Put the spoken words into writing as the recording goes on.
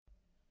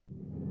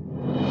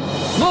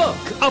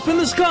up in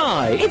the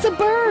sky. It's a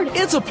bird.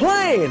 It's a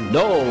plane.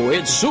 No,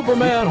 it's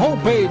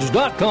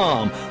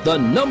SupermanHomepage.com, the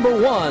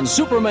 #1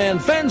 Superman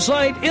fan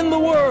site in the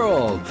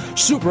world.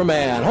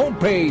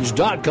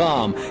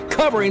 SupermanHomepage.com,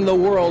 covering the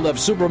world of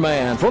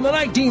Superman from the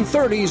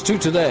 1930s to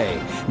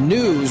today.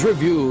 News,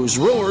 reviews,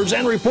 rumors,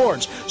 and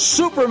reports.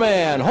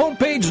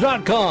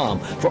 SupermanHomepage.com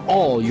for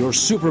all your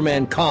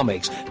Superman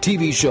comics,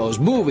 TV shows,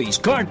 movies,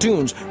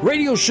 cartoons,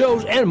 radio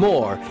shows, and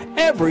more.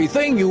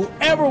 Everything you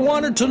ever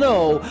wanted to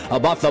know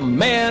about the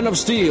Man of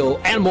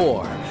Steel and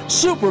more.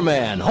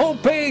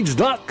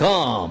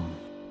 SupermanHomepage.com.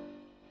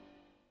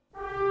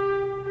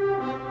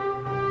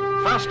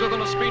 Faster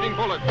than a speeding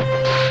bullet.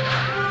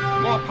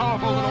 More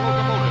powerful than a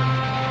locomotive.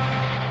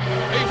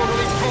 Able to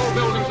leap tall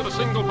buildings at a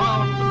single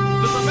bound.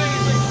 This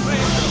amazing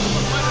stranger from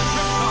the planet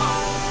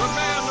Krypton. The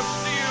Man of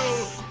Steel.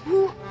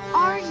 Who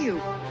are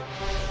you?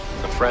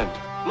 A friend.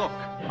 Look,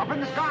 up in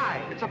the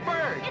sky. It's a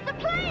bird. It's a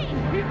plane.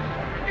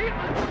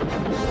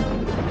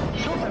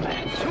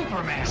 Superman.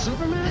 Superman.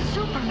 Superman?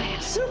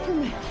 Superman.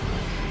 Superman.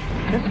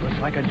 This looks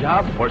like a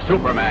job for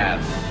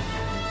Superman.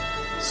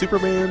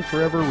 Superman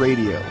Forever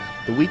Radio,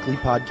 the weekly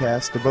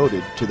podcast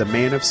devoted to the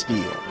Man of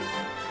Steel.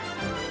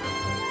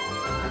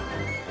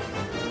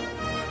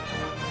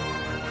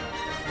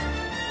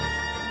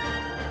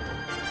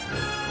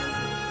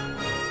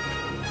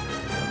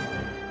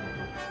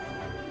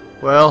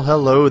 Well,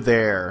 hello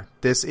there.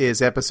 This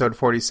is episode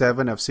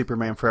 47 of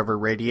Superman Forever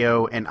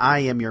Radio, and I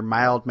am your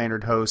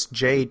mild-mannered host,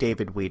 J.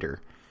 David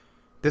Weeder.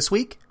 This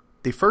week,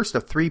 the first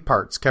of 3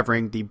 parts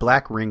covering the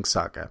Black Ring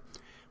Saga,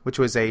 which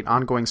was an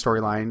ongoing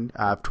storyline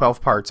of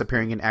 12 parts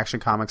appearing in Action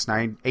Comics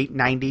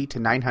 890 to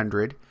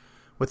 900,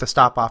 with a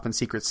stop-off in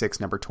Secret 6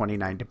 number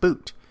 29 to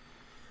boot.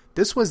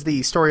 This was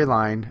the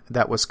storyline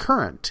that was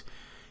current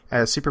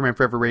as Superman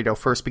Forever Radio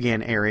first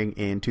began airing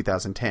in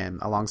 2010,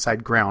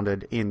 alongside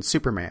Grounded in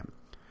Superman.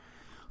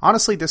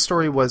 Honestly, this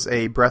story was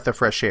a breath of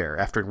fresh air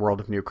after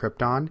World of New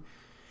Krypton.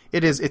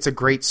 It's a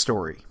great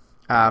story,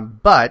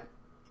 but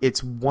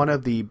it's one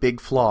of the big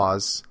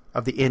flaws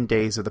of the end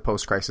days of the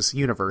post-crisis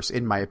universe,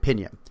 in my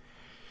opinion.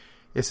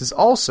 This is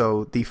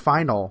also the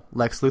final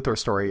Lex Luthor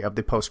story of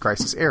the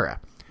post-crisis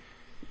era.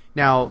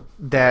 Now,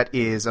 that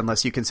is,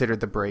 unless you consider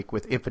the break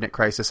with Infinite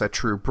Crisis a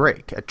true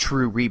break, a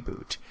true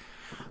reboot.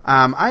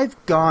 I've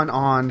gone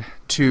on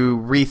to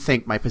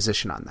rethink my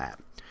position on that,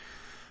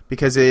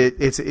 because it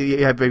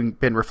had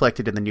been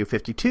reflected in the New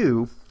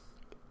 52.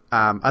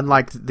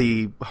 Unlike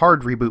the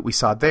hard reboot we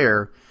saw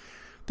there,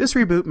 this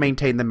reboot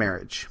maintained the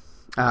marriage.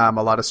 A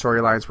lot of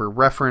storylines were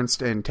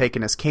referenced and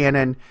taken as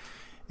canon.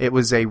 It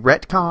was a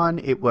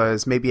retcon. It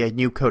was maybe a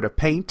new coat of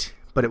paint,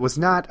 but it was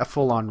not a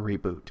full-on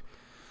reboot.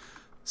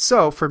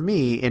 So, for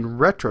me, in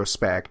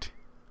retrospect,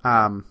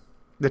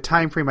 the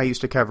time frame I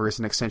used to cover is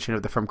an extension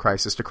of the From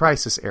Crisis to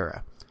Crisis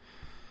era.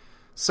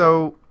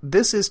 So,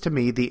 this is to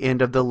me the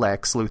end of the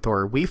Lex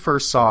Luthor we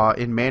first saw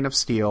in Man of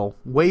Steel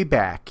way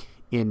back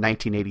in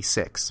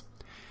 1986.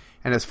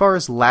 And as far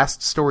as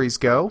last stories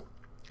go,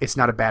 it's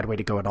not a bad way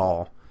to go at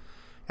all.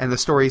 And the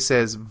story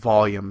says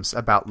volumes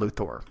about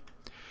Luthor.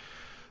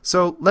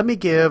 So, let me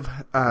give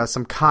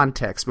some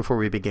context before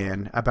we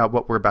begin about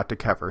what we're about to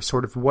cover,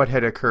 sort of what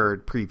had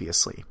occurred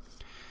previously.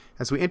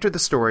 As we enter the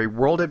story,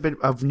 World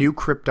of New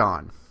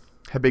Krypton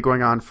had been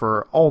going on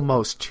for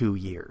almost 2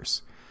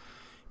 years.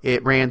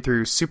 It ran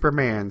through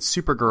Superman,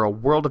 Supergirl,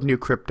 World of New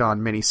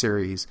Krypton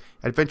miniseries,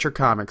 Adventure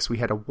Comics. We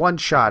had a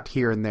one-shot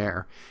here and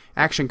there,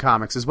 Action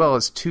Comics, as well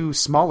as 2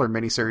 smaller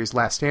miniseries,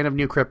 Last Stand of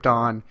New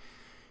Krypton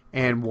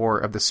and War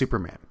of the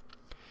Superman.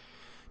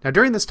 Now,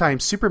 during this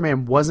time,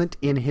 Superman wasn't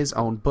in his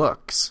own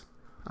books.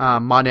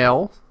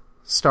 Mon-El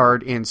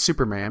starred in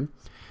Superman,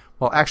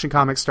 while Action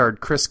Comics starred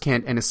Chris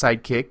Kent and his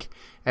sidekick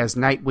as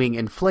Nightwing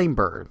and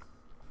Flamebird,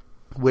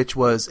 which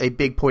was a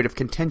big point of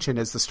contention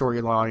as the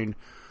storyline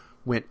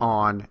went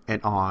on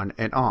and on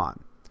and on.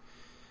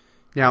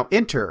 Now,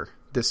 enter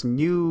this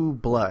new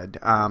blood.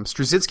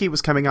 Straczynski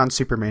was coming on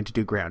Superman to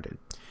do Grounded.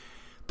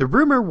 The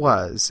rumor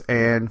was,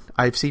 and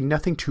I've seen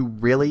nothing to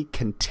really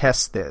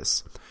contest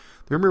this,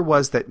 the rumor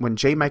was that when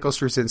J. Michael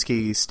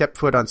Straczynski stepped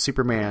foot on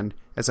Superman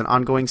as an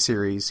ongoing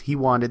series, he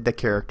wanted the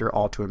character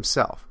all to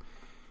himself.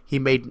 He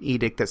made an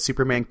edict that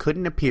Superman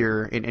couldn't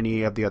appear in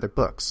any of the other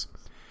books.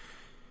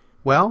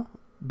 Well,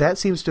 that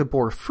seems to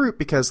bore fruit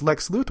because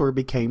Lex Luthor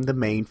became the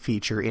main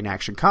feature in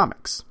Action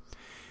Comics.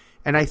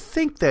 And I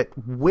think that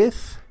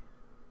with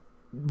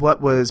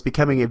what was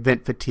becoming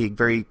event fatigue,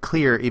 very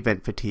clear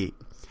event fatigue,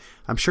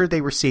 I'm sure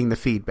they were seeing the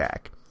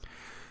feedback.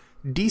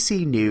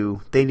 DC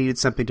knew they needed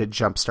something to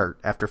jumpstart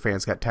after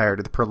fans got tired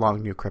of the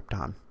prolonged New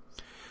Krypton.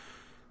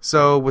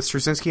 So, with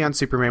Straczynski on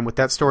Superman, with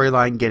that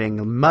storyline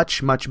getting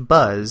much, much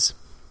buzz,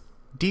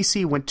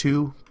 DC went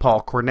to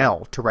Paul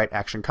Cornell to write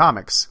Action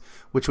Comics,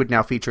 which would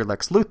now feature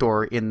Lex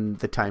Luthor in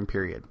the time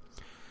period.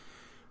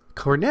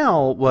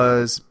 Cornell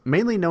was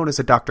mainly known as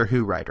a Doctor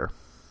Who writer.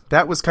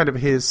 That was kind of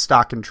his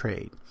stock and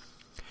trade.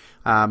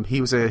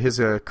 His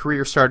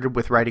career started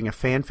with writing a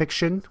fan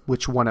fiction,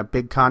 which won a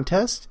big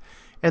contest,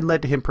 and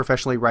led to him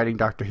professionally writing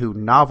Doctor Who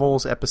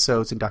novels,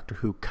 episodes, and Doctor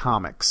Who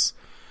comics.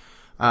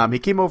 He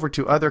came over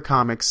to other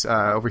comics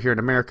over here in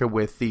America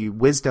with the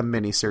Wisdom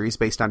miniseries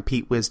based on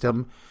Pete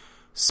Wisdom,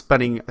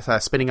 spinning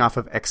off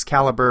of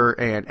Excalibur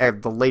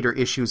and the later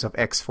issues of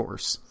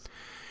X-Force.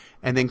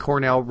 And then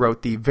Cornell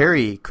wrote the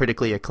very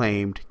critically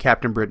acclaimed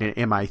Captain Britain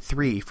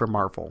MI3 for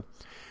Marvel,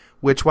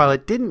 which, while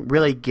it didn't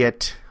really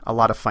get a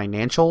lot of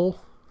financial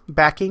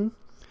backing,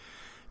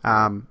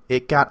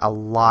 it got a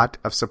lot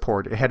of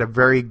support. It had a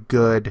very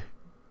good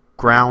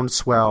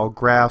groundswell,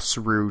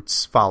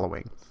 grassroots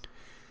following.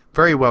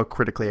 Very well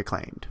critically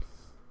acclaimed.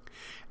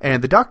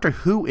 And the Doctor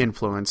Who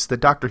influence, the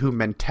Doctor Who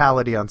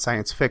mentality on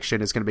science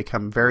fiction is going to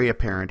become very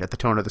apparent at the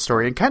tone of the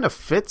story and kind of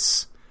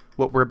fits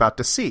what we're about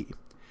to see.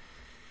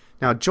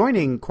 Now,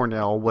 joining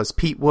Cornell was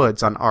Pete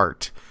Woods on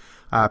art.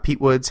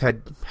 Pete Woods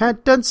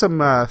had done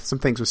some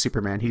things with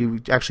Superman. He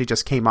actually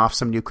just came off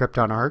some New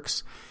Krypton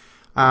arcs.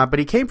 But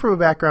he came from a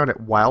background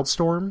at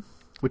Wildstorm,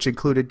 which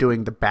included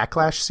doing the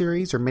Backlash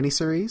series or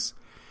miniseries.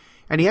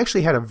 And he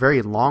actually had a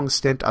very long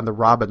stint on the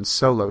Robin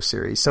Solo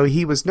series. So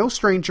he was no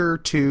stranger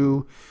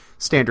to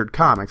standard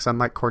comics,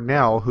 unlike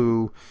Cornell,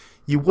 who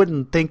you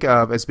wouldn't think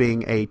of as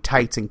being a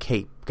tights and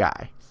cape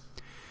guy.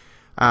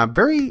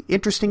 Very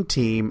interesting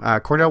team.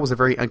 Cornell was a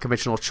very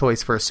unconventional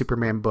choice for a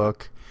Superman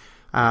book.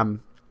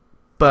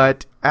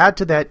 But add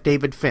to that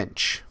David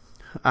Finch,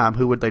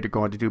 who would later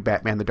go on to do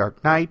Batman the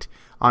Dark Knight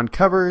on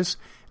covers,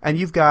 and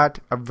you've got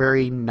a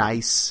very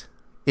nice,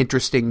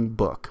 interesting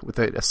book with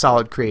a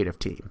solid creative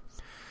team.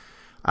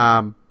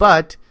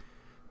 But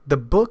the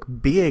book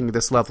being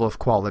this level of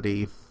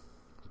quality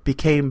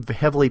became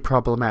heavily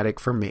problematic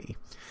for me.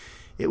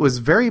 It was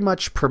very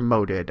much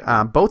promoted.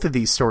 Both of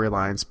these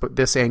storylines, but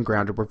this and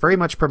Grounded, were very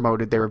much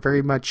promoted. They were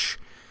very much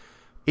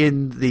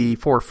in the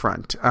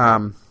forefront.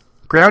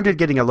 Grounded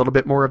getting a little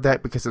bit more of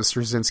that because of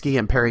Straczynski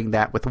and pairing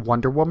that with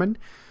Wonder Woman.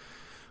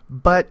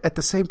 But at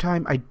the same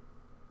time,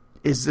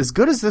 as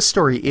good as this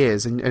story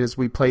is, and as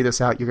we play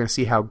this out, you're going to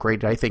see how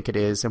great I think it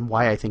is and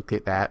why I think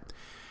that,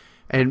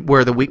 and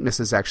where the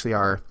weaknesses actually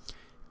are.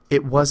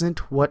 It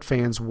wasn't what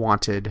fans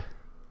wanted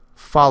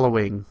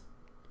following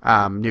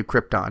New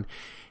Krypton.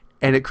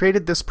 And it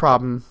created this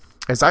problem,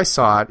 as I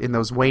saw it, in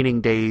those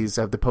waning days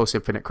of the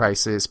post-Infinite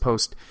Crisis,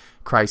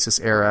 post-Crisis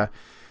era,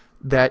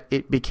 that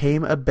it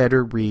became a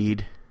better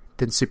read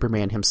than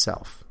Superman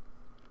himself.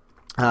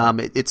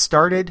 It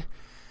started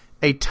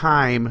a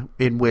time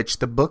in which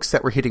the books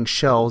that were hitting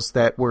shelves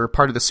that were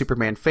part of the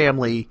Superman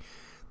family,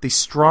 the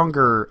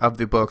stronger of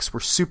the books were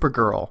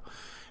Supergirl,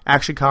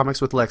 Action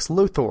Comics with Lex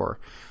Luthor,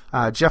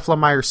 Jeff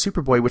Lemire's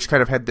Superboy, which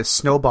kind of had this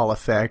snowball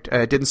effect.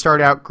 It didn't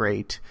start out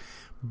great,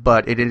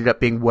 but it ended up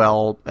being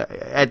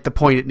at the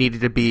point it needed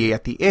to be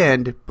at the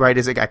end, right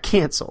as it got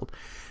canceled.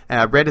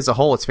 Red as a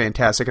whole, it's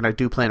fantastic, and I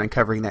do plan on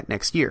covering that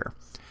next year.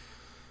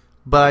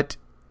 But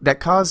that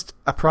caused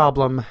a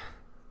problem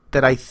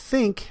that I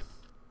think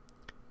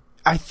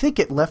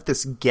it left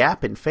this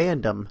gap in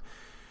fandom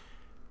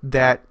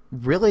that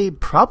really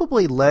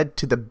probably led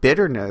to the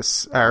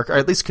bitterness, or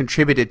at least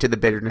contributed to the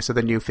bitterness of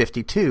the New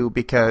 52,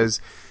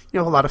 because,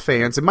 a lot of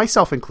fans, and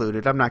myself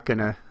included, I'm not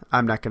gonna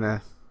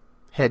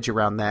hedge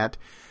around that,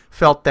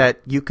 felt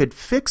that you could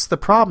fix the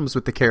problems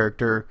with the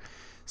character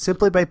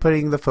simply by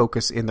putting the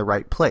focus in the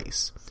right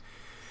place.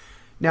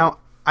 Now,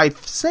 I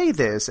say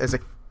this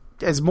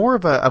as more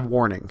of a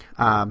warning,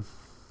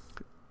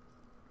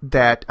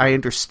 that I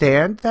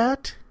understand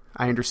that.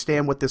 I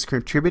understand what this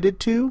contributed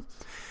to.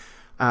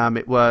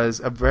 It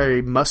was a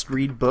very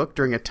must-read book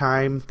during a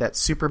time that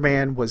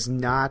Superman was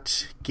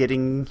not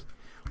getting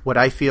what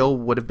I feel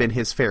would have been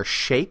his fair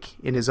shake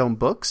in his own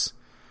books.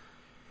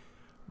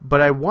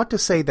 But I want to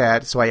say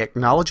that, so I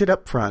acknowledge it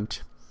up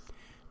front,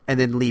 and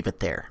then leave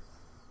it there.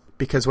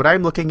 Because what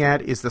I'm looking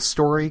at is the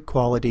story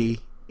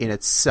quality in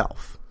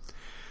itself.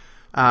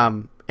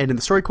 And in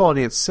the story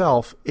quality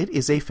itself, it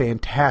is a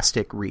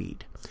fantastic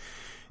read.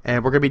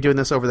 And we're going to be doing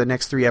this over the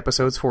next 3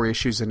 episodes, 4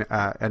 issues an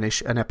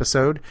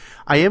episode.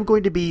 I am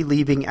going to be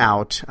leaving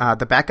out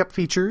the backup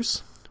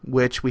features,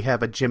 which we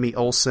have a Jimmy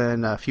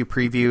Olsen, a few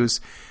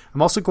previews.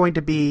 I'm also going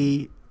to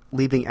be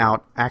leaving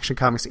out Action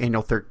Comics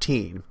Annual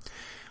 13.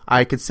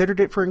 I considered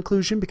it for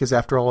inclusion because,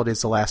 after all, it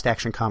is the last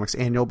Action Comics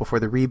Annual before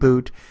the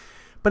reboot.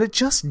 But it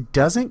just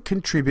doesn't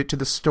contribute to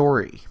the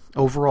story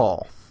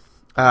overall.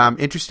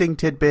 Interesting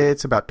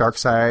tidbits about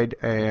Darkseid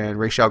and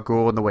Ra's al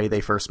Ghul and the way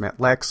they first met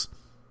Lex,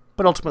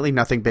 but ultimately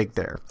nothing big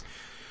there.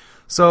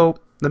 So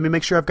let me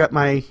make sure I've got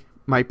my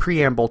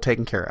preamble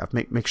taken care of.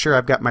 Make sure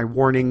I've got my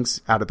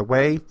warnings out of the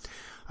way.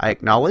 I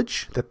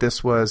acknowledge that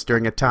this was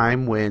during a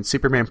time when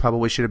Superman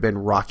probably should have been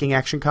rocking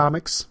Action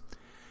Comics,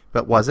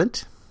 but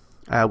wasn't.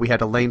 We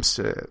had a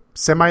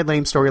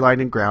semi-lame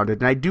storyline in Grounded,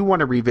 and I do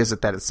want to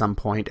revisit that at some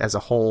point as a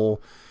whole,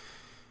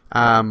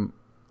 to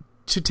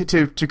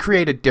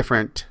create a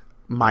different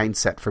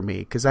mindset for me,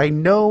 because I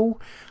know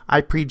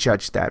I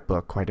prejudged that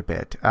book quite a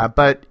bit,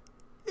 but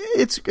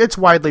it's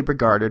widely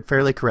regarded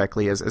fairly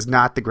correctly as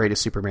not the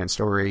greatest Superman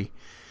story,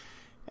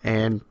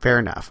 and fair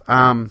enough.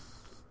 And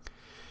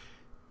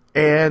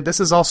this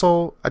is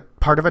also a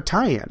part of a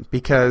tie-in,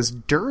 because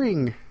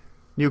during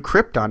New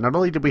Krypton, not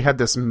only did we have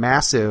this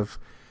massive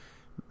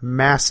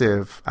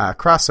massive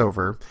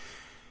crossover,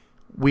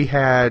 we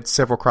had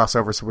several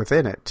crossovers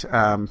within it.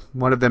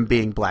 One of them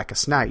being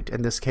Blackest Night,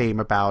 and this came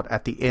about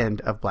at the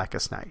end of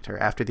Blackest Night, or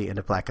after the end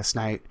of Blackest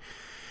Night.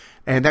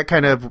 And that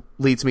kind of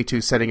leads me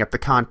to setting up the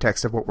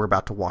context of what we're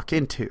about to walk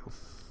into.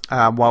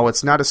 While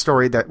it's not a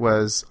story that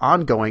was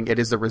ongoing, it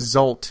is the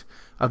result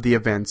of the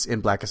events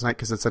in Blackest Night,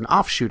 because it's an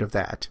offshoot of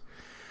that.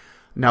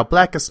 Now,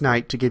 Blackest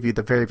Night, to give you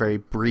the very, very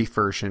brief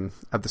version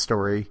of the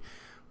story,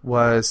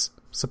 was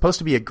supposed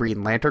to be a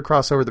Green Lantern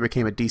crossover that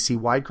became a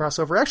DC-wide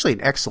crossover. Actually,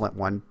 an excellent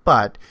one,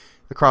 but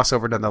the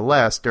crossover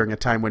nonetheless during a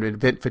time when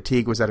event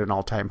fatigue was at an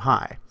all-time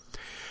high.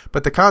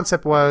 But the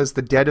concept was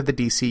the dead of the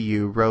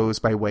DCU rose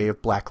by way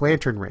of Black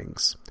Lantern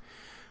rings.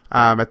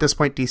 At this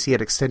point, DC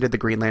had extended the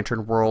Green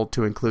Lantern world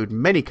to include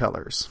many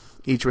colors,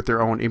 each with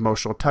their own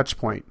emotional touch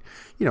point.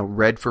 You know,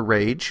 red for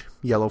rage,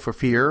 yellow for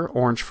fear,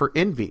 orange for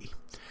envy.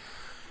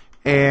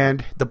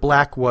 And the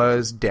black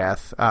was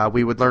death.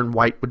 We would learn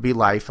white would be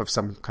life of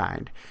some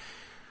kind.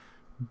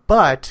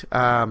 But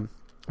while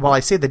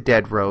I say the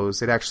dead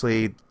rose, it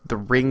actually, the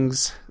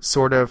rings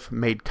sort of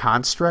made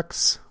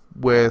constructs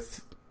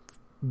with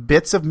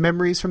bits of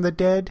memories from the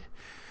dead.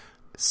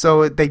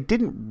 So they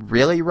didn't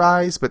really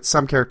rise, but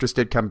some characters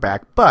did come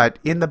back. But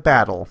in the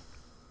battle,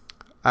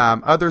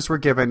 others were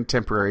given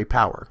temporary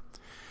power.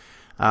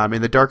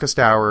 In the Darkest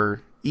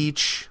Hour,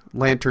 each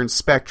Lantern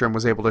spectrum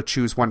was able to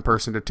choose one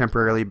person to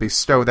temporarily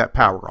bestow that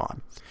power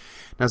on.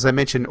 Now, as I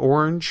mentioned,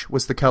 orange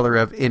was the color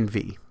of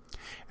envy,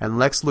 and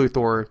Lex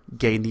Luthor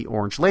gained the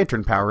Orange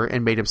Lantern power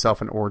and made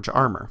himself an orange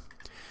armor.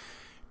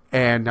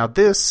 And now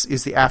this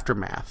is the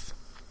aftermath.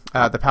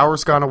 The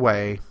power's gone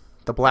away,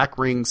 the black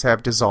rings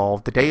have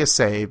dissolved, the day is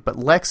saved, but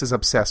Lex is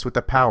obsessed with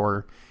the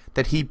power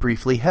that he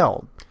briefly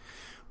held,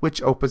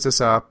 which opens us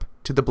up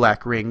to the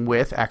Black Ring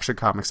with Action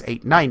Comics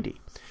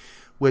 890,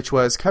 which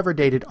was cover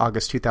dated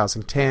August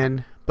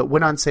 2010, but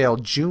went on sale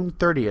June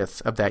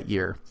 30th of that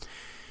year.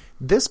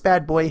 This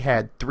bad boy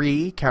had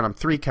three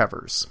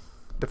covers.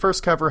 The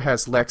first cover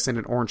has Lex in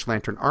an Orange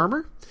Lantern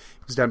armor.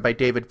 It was done by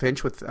David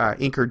Finch with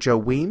inker Joe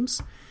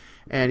Weems.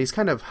 And he's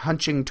kind of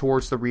hunching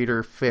towards the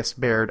reader, fist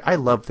bared. I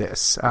love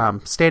this.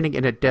 Standing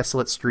in a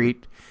desolate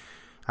street.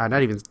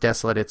 Not even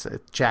desolate, it's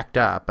jacked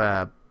up.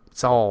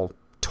 It's all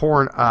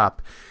torn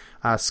up.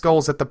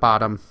 Skulls at the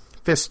bottom.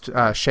 Fist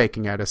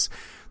shaking at us.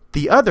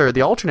 The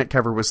alternate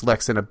cover was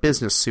Lex in a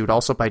business suit,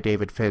 also by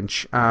David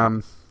Finch.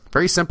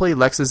 Very simply,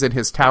 Lex is in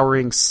his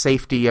towering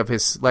safety of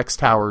his Lex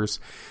Towers.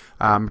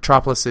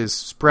 Metropolis is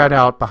spread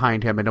out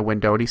behind him in a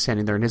window, and he's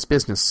standing there in his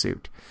business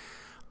suit.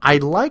 I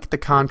like the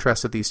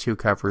contrast of these two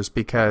covers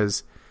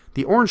because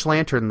the Orange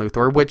Lantern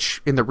Luthor,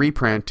 which in the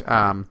reprint,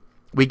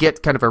 we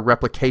get kind of a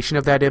replication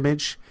of that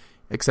image,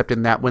 except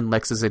in that one,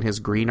 Lex is in his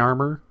green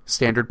armor,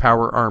 standard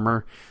power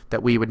armor,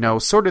 that we would know,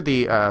 sort of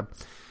the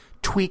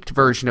tweaked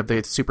version of the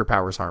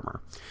Superpowers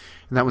armor.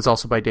 And that was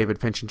also by David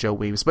Finch and Joe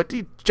Weems. But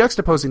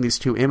juxtaposing these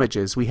two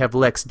images, we have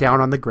Lex down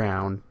on the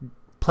ground,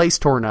 place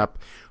torn up,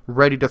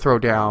 ready to throw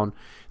down.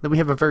 Then we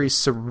have a very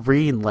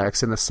serene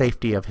Lex in the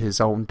safety of his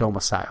own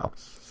domicile.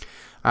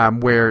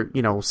 Where,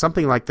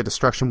 something like the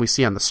destruction we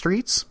see on the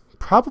streets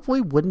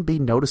probably wouldn't be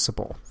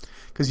noticeable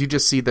because you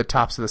just see the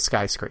tops of the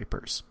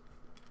skyscrapers.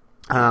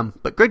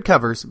 But good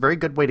covers, very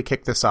good way to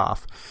kick this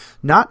off.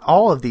 Not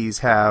all of these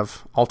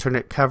have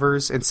alternate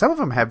covers, and some of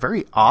them have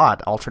very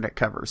odd alternate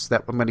covers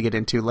that I'm going to get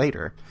into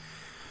later.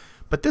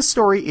 But this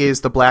story is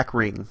The Black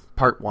Ring,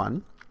 Part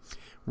 1,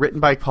 written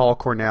by Paul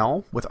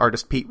Cornell with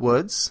artist Pete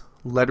Woods,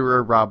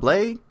 letterer Rob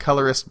Lay,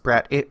 colorist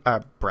Brad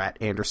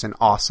Anderson,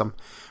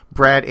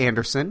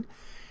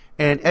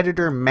 and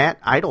editor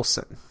Matt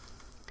Idelson.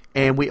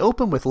 And we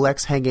open with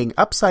Lex hanging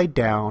upside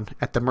down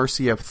at the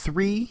mercy of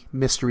three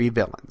mystery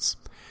villains.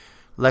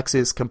 Lex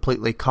is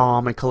completely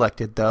calm and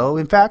collected, though.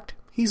 In fact,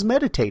 he's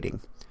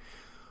meditating.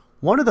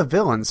 One of the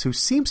villains, who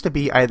seems to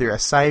be either a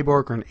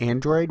cyborg or an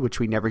android, which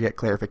we never get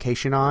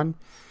clarification on,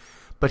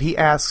 but he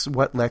asks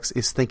what Lex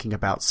is thinking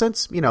about,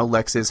 since,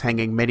 Lex is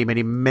hanging many,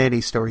 many,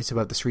 many stories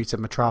about the streets of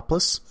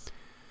Metropolis.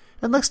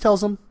 And Lex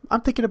tells him,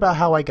 "I'm thinking about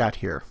how I got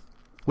here,"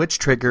 which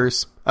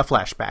triggers a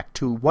flashback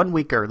to 1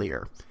 week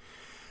earlier.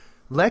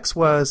 Lex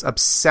was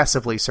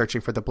obsessively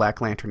searching for the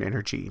Black Lantern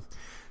energy.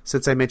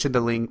 Since I mentioned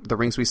the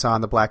rings we saw on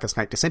the Blackest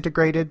Night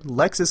disintegrated,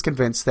 Lex is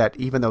convinced that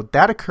even though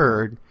that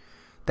occurred,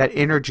 that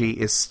energy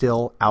is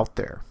still out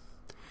there.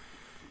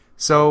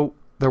 So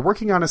they're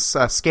working on a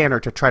scanner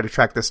to try to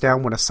track this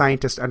down when a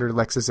scientist under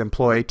Lex's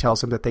employ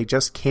tells him that they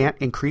just can't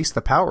increase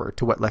the power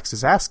to what Lex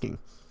is asking.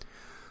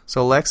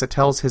 So Lex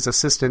tells his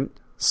assistant,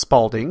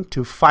 Spaulding,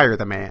 to fire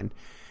the man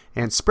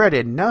and spread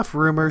enough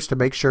rumors to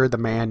make sure the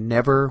man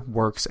never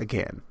works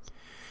again.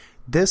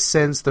 This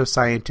sends the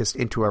scientist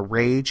into a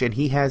rage, and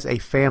he has a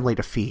family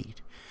to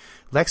feed.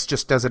 Lex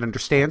just doesn't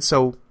understand,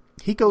 so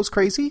he goes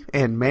crazy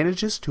and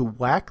manages to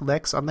whack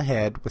Lex on the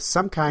head with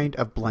some kind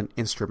of blunt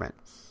instrument.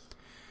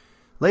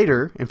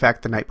 Later, in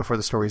fact the night before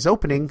the story's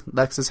opening,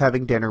 Lex is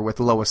having dinner with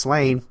Lois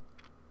Lane.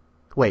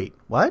 Wait,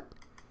 what?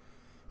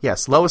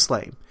 Yes, Lois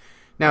Lane.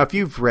 Now, if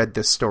you've read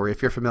this story,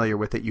 if you're familiar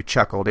with it, you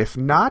chuckled. If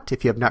not,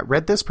 if you have not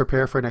read this,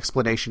 prepare for an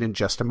explanation in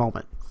just a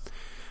moment.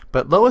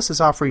 But Lois is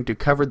offering to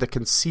cover the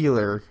to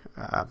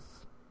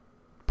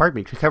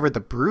cover the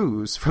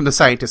bruise from the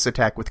scientist's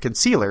attack with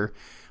concealer,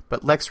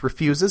 but Lex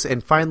refuses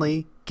and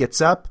finally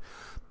gets up,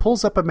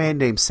 pulls up a man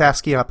named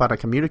Sasky up on a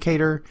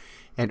communicator,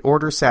 and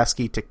orders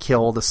Sasky to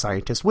kill the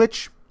scientist,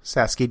 which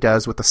Sasky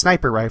does with a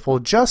sniper rifle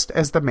just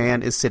as the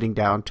man is sitting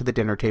down to the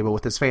dinner table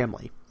with his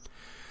family.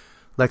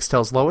 Lex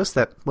tells Lois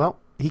that, well,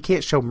 he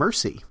can't show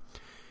mercy.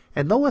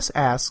 And Lois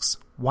asks,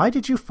 why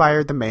did you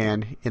fire the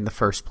man in the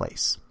first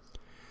place?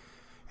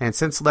 And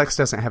since Lex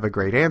doesn't have a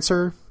great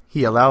answer,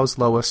 he allows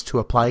Lois to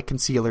apply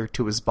concealer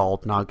to his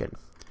bald noggin.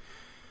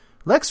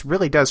 Lex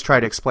really does try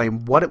to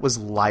explain what it was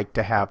like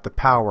to have the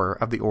power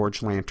of the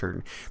Orange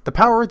Lantern, the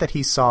power that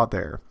he saw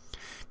there.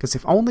 Because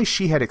if only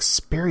she had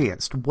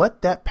experienced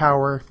what that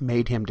power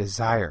made him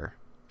desire,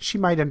 she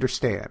might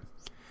understand.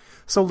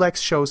 So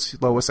Lex shows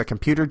Lois a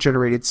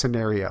computer-generated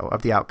scenario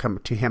of the outcome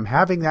to him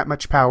having that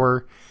much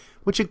power,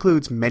 which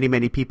includes many,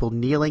 many people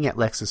kneeling at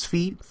Lex's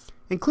feet,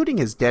 including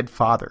his dead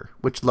father,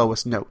 which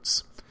Lois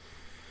notes.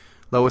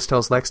 Lois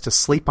tells Lex to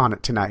sleep on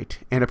it tonight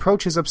and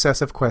approach his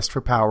obsessive quest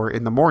for power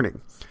in the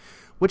morning,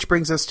 which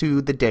brings us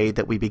to the day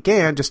that we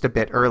began just a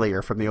bit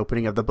earlier from the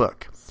opening of the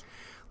book.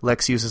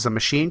 Lex uses a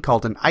machine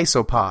called an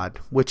isopod,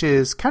 which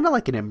is kind of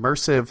like an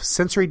immersive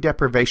sensory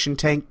deprivation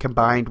tank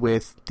combined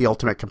with the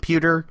ultimate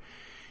computer,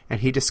 and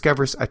he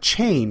discovers a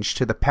change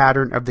to the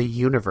pattern of the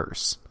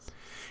universe.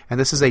 And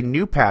this is a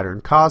new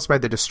pattern caused by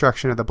the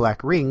destruction of the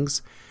Black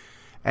Rings,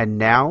 and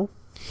now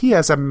he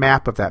has a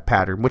map of that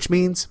pattern, which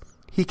means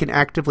he can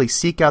actively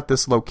seek out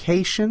this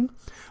location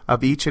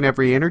of each and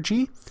every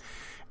energy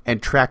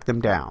and track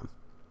them down.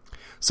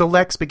 So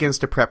Lex begins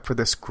to prep for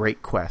this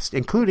great quest,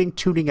 including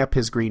tuning up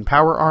his green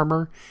power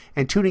armor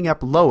and tuning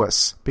up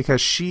Lois because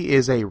she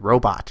is a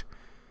robot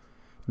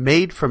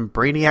made from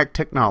Brainiac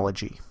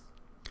technology.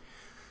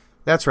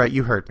 That's right,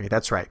 you heard me,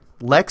 that's right.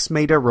 Lex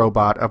made a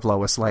robot of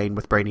Lois Lane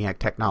with Brainiac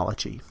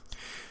technology.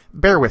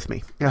 Bear with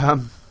me.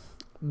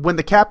 When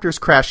the captors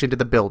crash into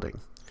the building,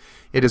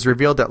 it is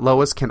revealed that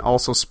Lois can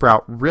also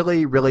sprout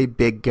really, really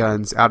big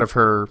guns out of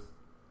her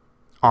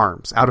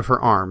arms.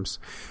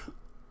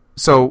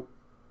 So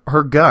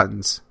her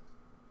guns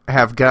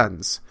have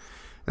guns.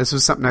 This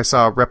was something I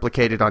saw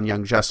replicated on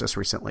Young Justice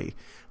recently.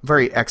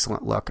 Very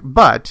excellent look.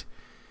 But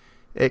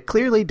it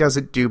clearly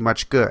doesn't do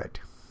much good.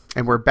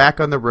 And we're back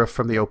on the roof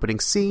from the opening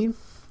scene,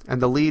 and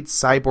the lead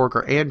cyborg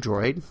or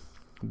android,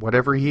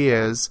 whatever he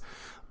is,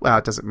 well,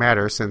 it doesn't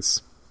matter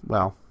since,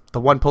 well, the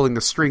one pulling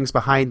the strings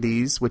behind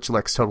these, which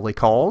Lex totally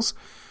calls,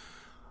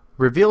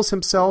 reveals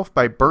himself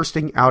by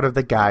bursting out of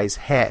the guy's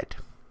head.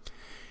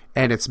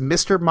 And it's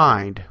Mr.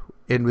 Mind,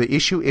 and the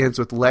issue ends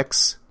with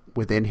Lex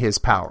within his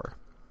power.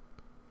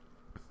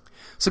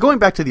 So going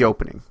back to the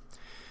opening,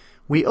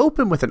 we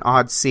open with an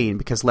odd scene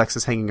because Lex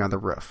is hanging on the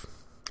roof.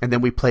 And then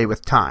we play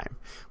with time.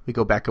 We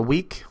go back a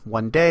week,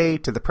 one day,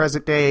 to the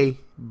present day,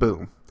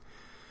 boom.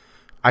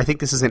 I think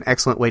this is an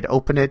excellent way to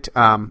open it.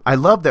 I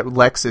love that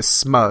Lex is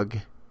smug,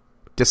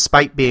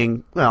 despite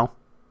being, well,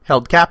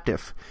 held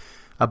captive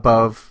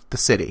above the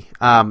city.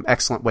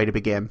 Excellent way to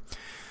begin.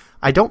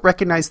 I don't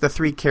recognize the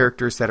three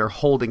characters that are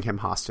holding him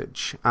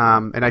hostage.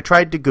 And I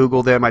tried to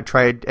Google them. I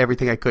tried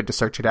everything I could to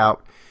search it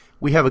out.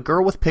 We have a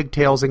girl with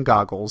pigtails and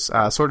goggles,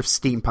 sort of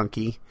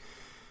steampunky.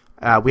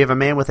 We have a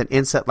man with an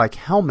inset-like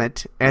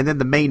helmet, and then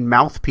the main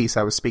mouthpiece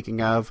I was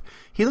speaking of,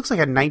 he looks like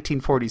a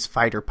 1940s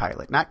fighter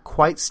pilot. Not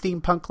quite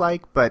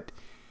steampunk-like, but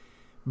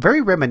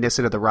very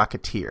reminiscent of the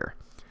Rocketeer.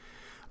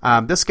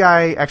 This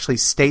guy actually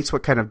states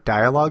what kind of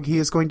dialogue he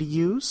is going to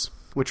use,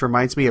 which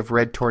reminds me of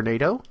Red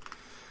Tornado.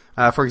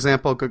 For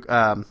example,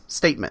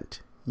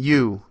 statement,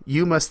 you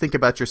must think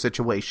about your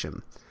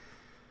situation.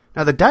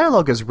 Now, the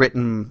dialogue is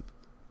written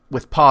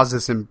with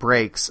pauses and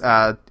breaks,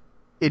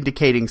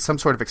 indicating some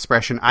sort of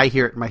expression. I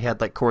hear it in my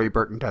head like Corey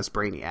Burton does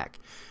Brainiac.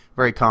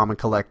 Very calm and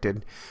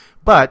collected.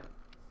 But,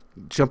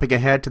 jumping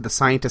ahead to the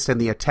scientist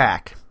and the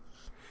attack,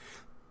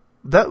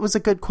 that was a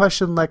good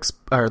question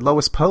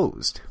Lois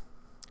posed.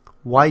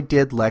 Why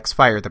did Lex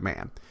fire the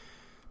man?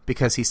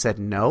 Because he said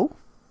no?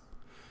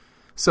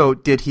 So,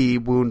 did he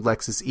wound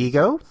Lex's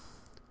ego?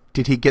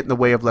 Did he get in the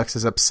way of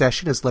Lex's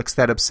obsession? Is Lex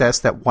that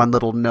obsessed that one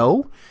little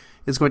no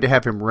is going to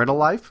have him ruin a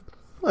life?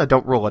 Well,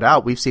 don't rule it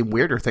out. We've seen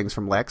weirder things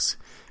from Lex.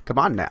 Come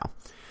on now.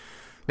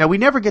 Now, we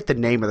never get the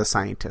name of the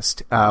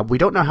scientist. We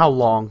don't know how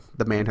long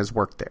the man has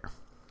worked there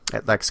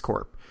at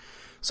LexCorp.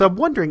 So I'm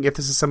wondering if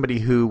this is somebody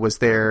who was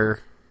there,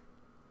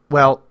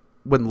 well,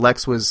 when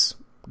Lex was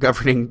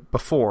governing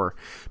before.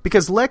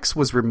 Because Lex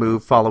was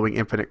removed following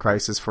Infinite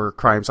Crisis for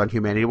crimes on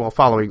humanity. Well,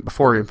 following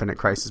before Infinite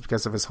Crisis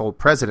because of his whole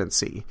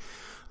presidency.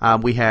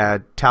 We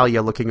had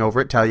Talia looking over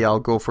it. Talia will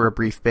go for a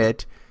brief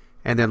bit.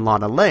 And then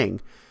Lana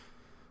Lang.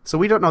 So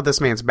we don't know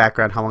this man's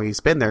background, how long he's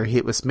been there.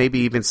 It was maybe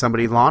even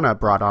somebody Lana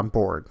brought on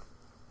board.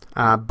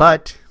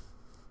 But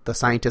the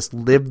scientist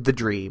lived the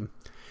dream.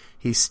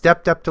 He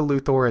stepped up to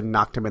Luthor and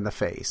knocked him in the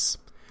face.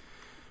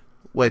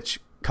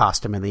 Which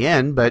cost him in the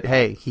end, but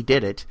hey, he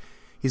did it.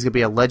 He's going to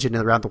be a legend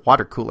around the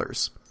water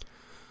coolers.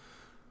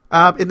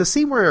 In the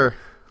scene where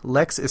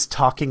Lex is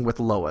talking with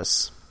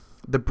Lois,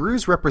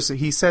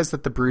 he says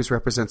that the bruise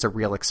represents a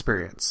real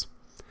experience.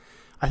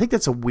 I think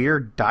that's a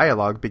weird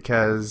dialogue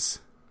because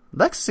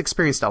Lex has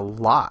experienced a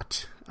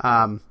lot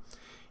in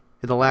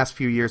the last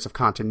few years of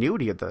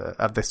continuity of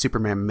the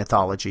Superman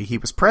mythology. He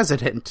was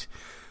president.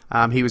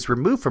 He was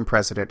removed from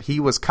president. He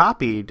was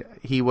copied.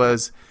 He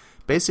was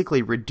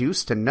basically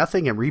reduced to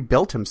nothing and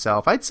rebuilt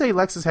himself. I'd say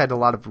Lex has had a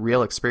lot of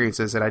real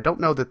experiences, and I don't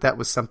know that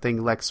was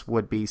something Lex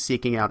would be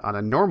seeking out on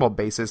a normal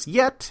basis,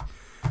 yet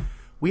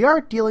we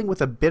are dealing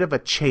with a bit of a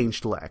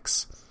changed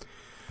Lex.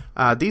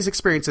 These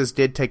experiences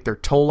did take their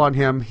toll on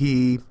him.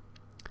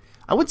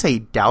 I wouldn't say he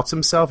doubts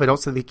himself. I don't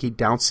think he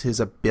doubts his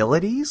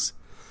abilities,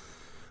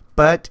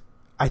 but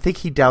I think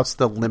he doubts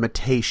the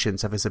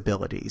limitations of his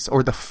abilities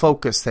or the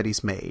focus that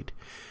he's made.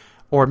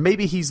 Or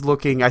maybe he's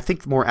looking, I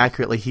think more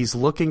accurately, he's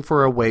looking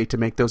for a way to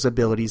make those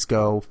abilities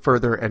go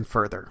further and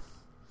further.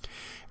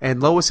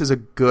 And Lois is a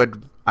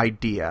good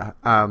idea.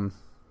 Not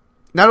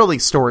only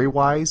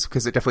story-wise,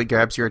 because it definitely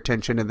grabs your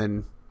attention and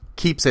then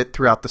keeps it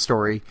throughout the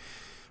story,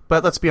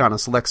 but let's be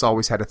honest, Lex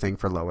always had a thing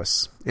for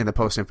Lois in the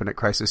post-Infinite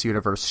Crisis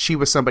universe. She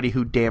was somebody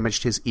who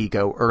damaged his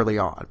ego early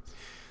on.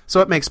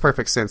 So it makes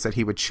perfect sense that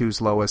he would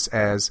choose Lois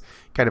as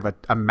kind of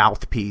a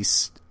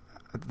mouthpiece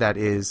that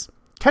is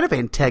kind of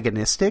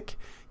antagonistic,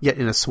 yet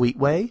in a sweet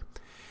way.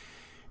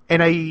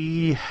 And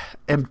I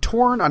am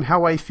torn on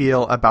how I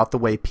feel about the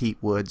way Pete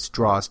Woods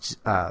draws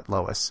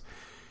Lois.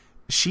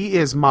 She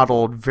is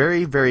modeled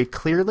very, very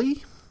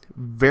clearly,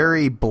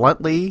 very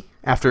bluntly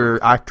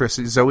after actress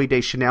Zooey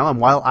Deschanel.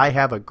 And while I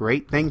have a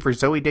great thing for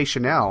Zooey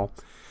Deschanel,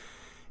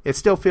 it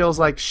still feels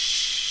like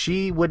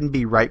she wouldn't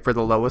be right for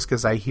the Lois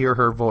because I hear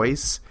her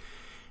voice.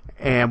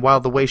 And while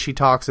the way she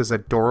talks is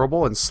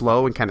adorable and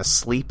slow and kind of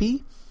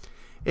sleepy,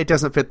 it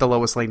doesn't fit the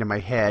Lois Lane in my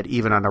head,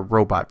 even on a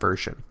robot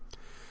version.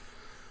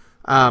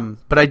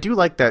 But I do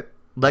like that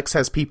Lex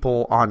has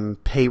people on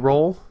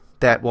payroll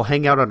that will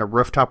hang out on a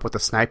rooftop with a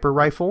sniper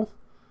rifle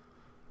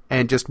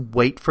and just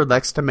wait for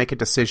Lex to make a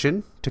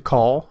decision to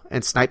call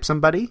and snipe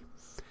somebody.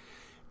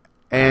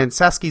 And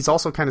Sasky's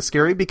also kind of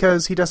scary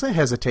because he doesn't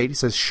hesitate. He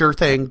says, sure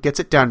thing,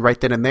 gets it done right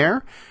then and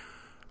there.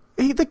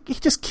 He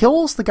just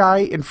kills the guy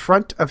in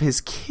front of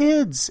his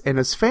kids and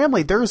his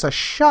family. There is a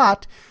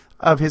shot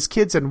of his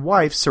kids and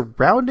wife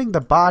surrounding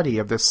the body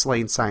of this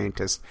slain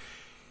scientist.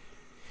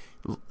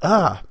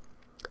 I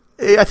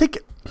think,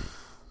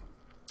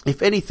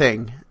 if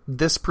anything,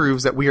 this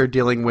proves that we are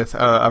dealing with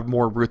a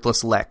more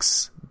ruthless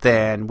Lex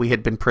than we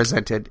had been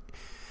presented.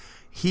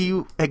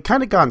 He had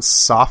kind of gone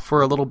soft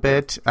for a little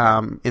bit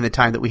in the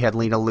time that we had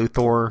Lena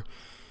Luthor.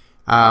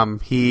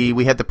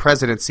 We had the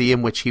presidency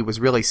in which he was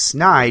really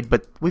snide,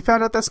 but we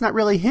found out that's not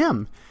really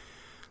him.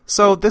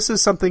 So this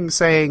is something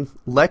saying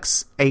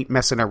Lex ain't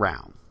messing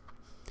around.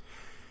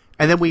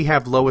 And then we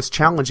have Lois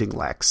challenging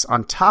Lex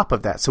on top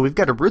of that. So we've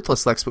got a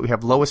ruthless Lex, but we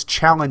have Lois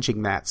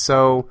challenging that.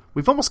 So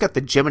we've almost got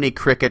the Jiminy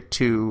Cricket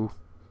to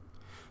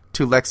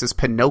Lex's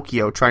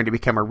Pinocchio trying to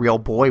become a real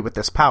boy with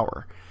this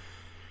power.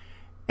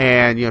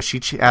 And,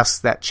 she asks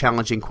that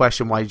challenging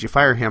question, why did you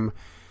fire him?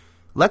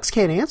 Lex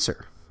can't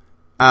answer.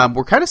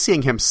 We're kind of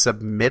seeing him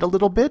submit a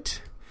little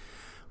bit.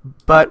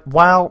 But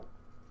while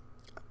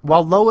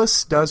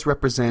Lois does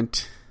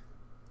represent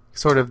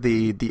sort of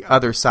the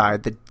other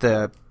side,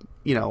 the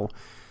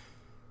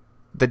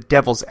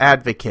devil's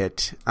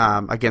advocate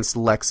against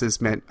Lex's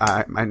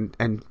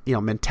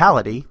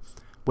mentality.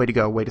 Way to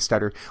go, way to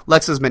stutter.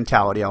 Lex's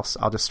mentality, I'll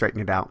just straighten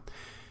it out.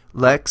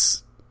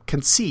 Lex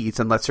concedes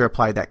and lets her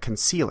apply that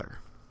concealer.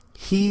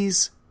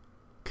 He's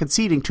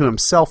conceding to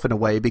himself in a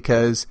way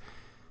because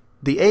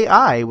the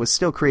AI was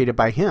still created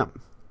by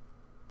him.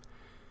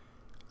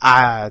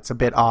 It's a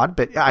bit odd,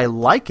 but I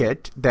like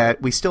it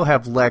that we still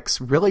have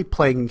Lex really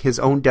playing his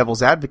own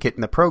devil's advocate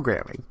in the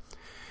programming.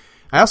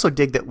 I also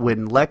dig that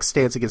when Lex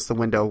stands against the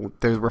window,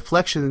 the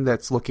reflection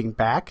that's looking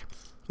back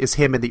is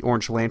him in the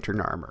Orange Lantern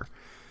armor.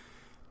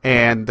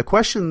 And the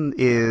question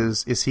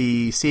is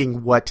he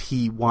seeing what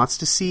he wants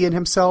to see in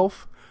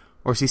himself,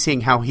 or is he seeing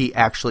how he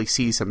actually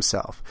sees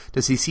himself?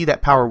 Does he see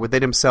that power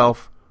within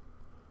himself?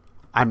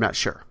 I'm not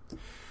sure.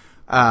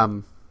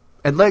 And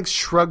Lex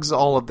shrugs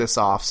all of this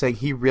off, saying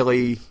he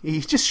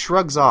just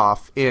shrugs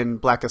off in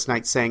Blackest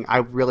Night, saying, I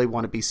really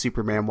want to be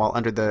Superman while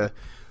under the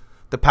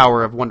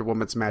power of Wonder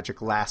Woman's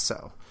magic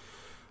lasso.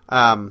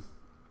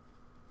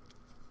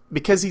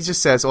 Because he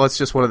just says, it's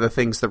just one of the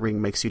things the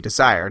ring makes you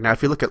desire. Now,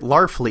 if you look at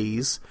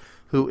Larfleeze,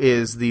 who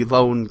is the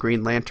lone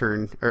Green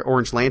Lantern, or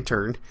Orange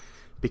Lantern,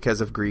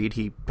 because of greed,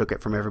 he took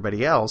it from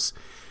everybody else.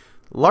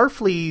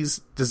 Larfleeze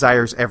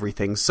desires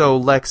everything, so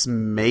Lex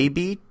may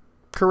be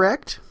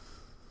correct.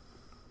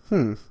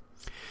 But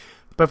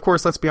of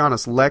course, let's be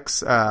honest,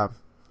 Lex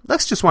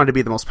just wanted to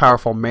be the most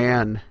powerful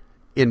man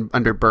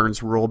under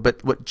Byrne's rule,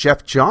 but what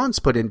Jeff Johns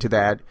put into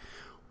that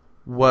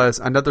was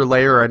another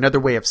layer or another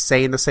way of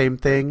saying the same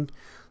thing,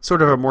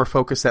 sort of a more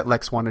focus that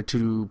Lex wanted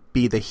to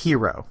be the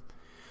hero.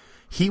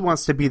 He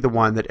wants to be the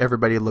one that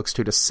everybody looks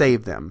to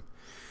save them.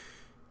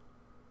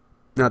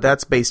 Now,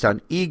 that's based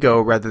on ego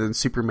rather than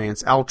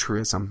Superman's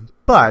altruism.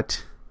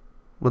 But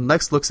when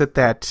Lex looks at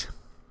that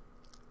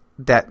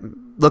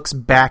looks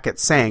back at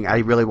saying, I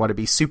really want to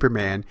be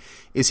Superman,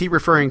 is he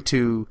referring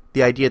to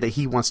the idea that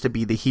he wants to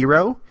be the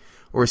hero?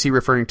 Or is he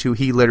referring to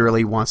he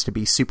literally wants to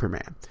be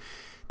Superman?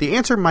 The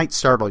answer might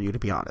startle you, to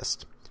be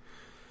honest.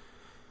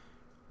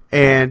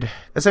 And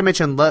as I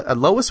mentioned,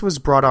 Lois was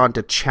brought on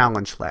to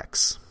challenge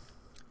Lex.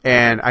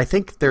 And I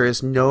think there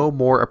is no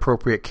more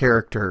appropriate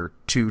character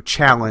to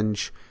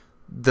challenge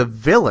the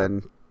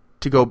villain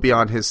to go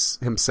beyond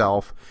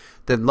himself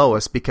than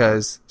Lois,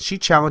 because she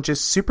challenges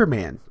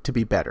Superman to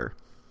be better.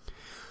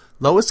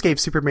 Lois gave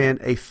Superman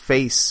a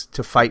face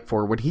to fight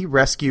for. When he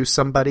rescues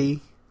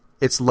somebody,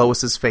 it's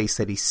Lois's face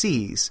that he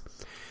sees.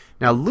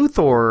 Now,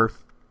 Luthor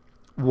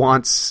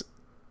wants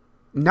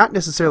not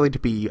necessarily to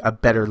be a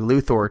better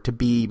Luthor, to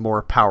be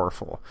more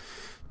powerful,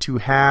 to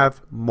have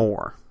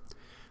more,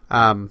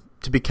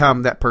 to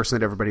become that person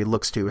that everybody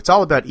looks to. It's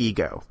all about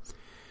ego.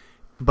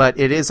 But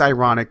it is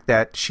ironic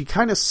that she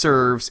kind of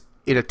serves,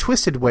 in a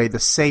twisted way, the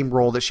same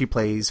role that she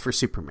plays for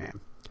Superman.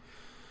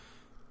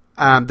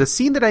 The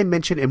scene that I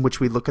mentioned in which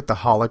we look at the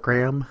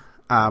hologram,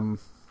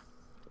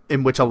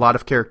 in which a lot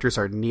of characters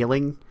are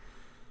kneeling,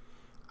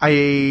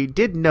 I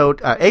did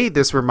note,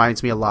 this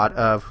reminds me a lot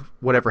of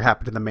Whatever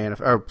Happened to the Man,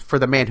 For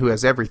the Man Who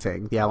Has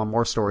Everything, the Alan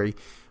Moore story.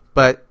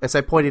 But as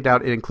I pointed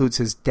out, it includes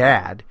his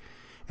dad.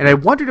 And I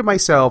wondered to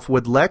myself,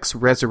 would Lex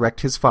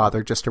resurrect his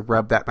father just to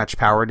rub that much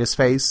power in his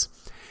face?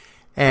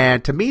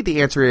 And to me, the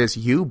answer is,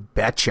 you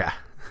betcha.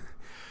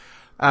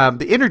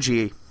 The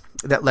energy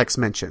that Lex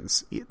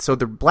mentions. So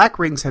the black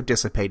rings have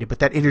dissipated, but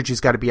that energy's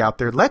got to be out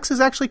there. Lex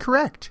is actually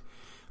correct.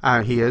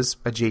 He is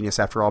a genius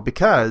after all,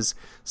 because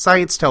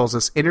science tells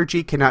us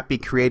energy cannot be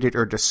created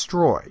or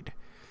destroyed.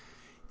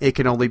 It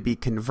can only be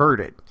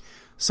converted.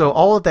 So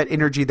all of that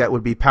energy that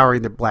would be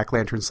powering the Black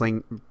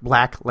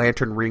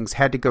Lantern rings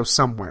had to go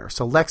somewhere.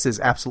 So Lex is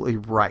absolutely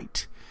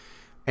right.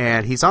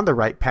 And he's on the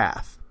right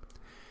path.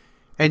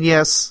 And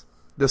yes,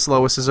 this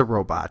Lois is a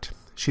robot.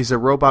 She's a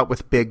robot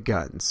with big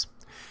guns.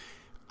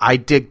 I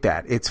dig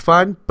that. It's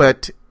fun,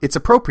 but it's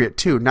appropriate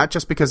too. Not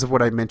just because of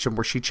what I mentioned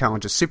where she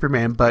challenges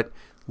Superman, but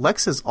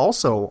Lex has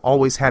also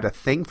always had a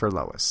thing for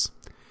Lois.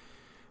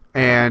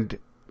 And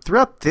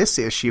throughout this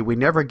issue, we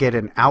never get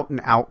an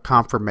out-and-out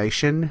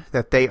confirmation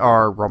that they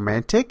are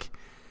romantic.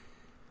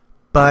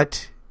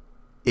 But,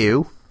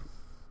 ew.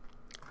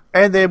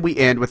 And then we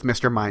end with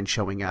Mr. Mind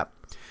showing up,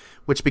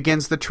 which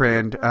begins the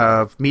trend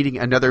of meeting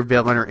another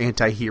villain or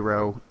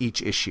anti-hero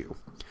each issue.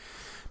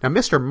 Now,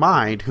 Mr.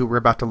 Mind, who we're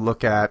about to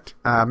look at,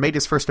 made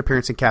his first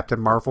appearance in Captain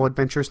Marvel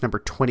Adventures number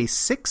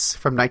 26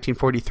 from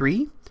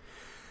 1943.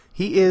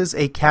 He is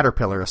a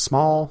caterpillar, a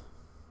small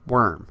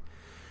worm.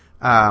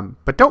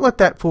 But don't let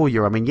that fool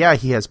you. I mean, yeah,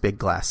 he has big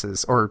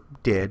glasses, or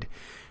did,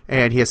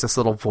 and he has this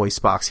little voice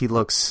box. He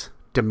looks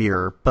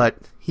demure, but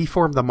he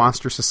formed the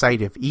Monster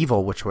Society of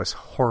Evil, which was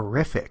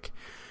horrific.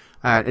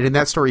 And in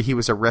that story, he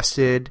was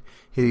arrested,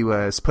 he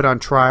was put on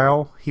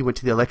trial, he went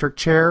to the electric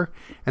chair,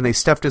 and they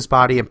stuffed his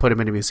body and put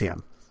him in a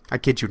museum. I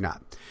kid you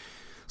not.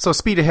 So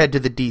speed ahead to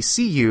the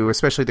DCU,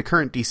 especially the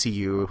current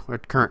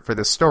DCU, current for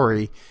this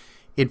story.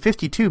 In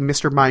 52,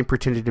 Mr. Mind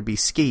pretended to be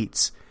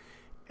Skeets,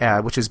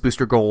 which is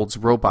Booster Gold's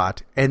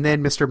robot, and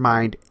then Mr.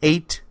 Mind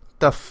ate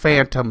the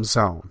Phantom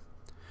Zone.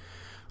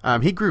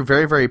 He grew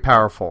very, very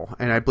powerful,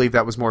 and I believe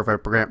that was more of a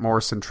Grant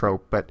Morrison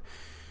trope, but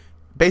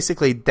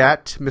basically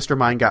that Mr.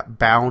 Mind got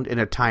bound in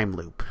a time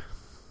loop.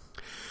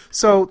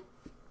 So,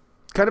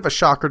 kind of a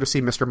shocker to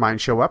see Mr.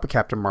 Mind show up, a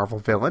Captain Marvel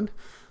villain,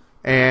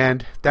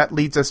 and that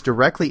leads us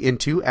directly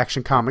into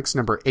Action Comics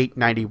number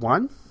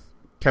 891,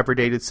 cover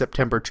dated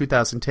September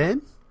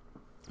 2010,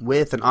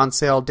 with an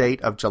on-sale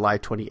date of July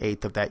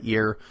 28th of that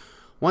year.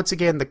 Once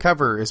again, the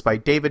cover is by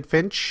David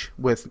Finch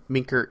with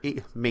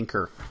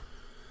Minker.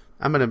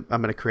 I'm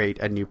gonna create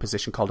a new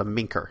position called a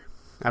Minker.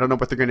 I don't know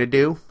what they're gonna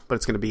do, but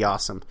it's gonna be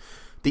awesome.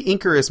 The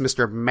inker is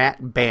Mr.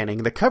 Matt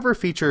Banning. The cover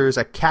features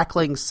a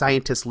cackling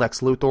scientist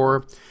Lex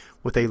Luthor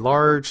with a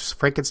large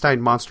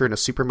Frankenstein monster in a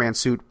Superman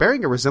suit,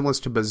 bearing a resemblance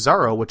to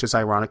Bizarro, which is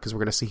ironic because we're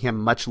going to see him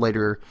much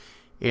later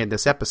in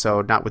this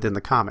episode, not within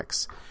the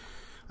comics.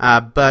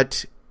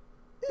 But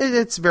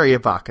it's very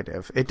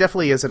evocative. It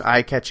definitely is an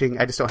eye-catching.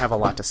 I just don't have a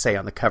lot to say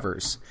on the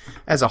covers.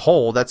 As a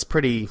whole, that's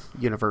pretty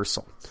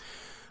universal.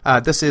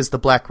 This is The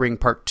Black Ring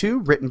Part 2,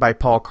 written by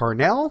Paul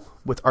Cornell,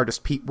 with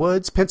artist Pete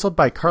Woods, penciled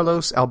by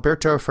Carlos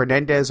Alberto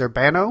Fernandez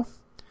Urbano.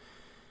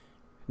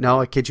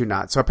 No, I kid you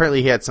not. So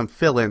apparently he had some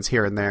fill-ins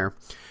here and there.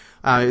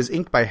 It was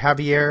inked by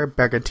Javier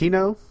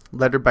Bergantino,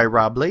 lettered by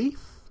Rob Lee,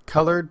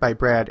 colored by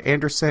Brad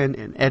Anderson,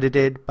 and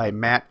edited by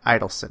Matt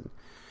Idelson.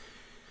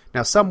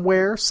 Now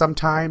somewhere,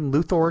 sometime,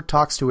 Luthor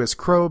talks to his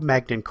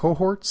Cro-Magnon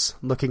cohorts,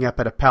 looking up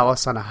at a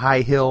palace on a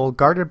high hill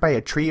guarded by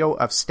a trio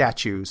of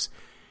statues,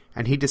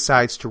 and he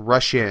decides to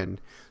rush in,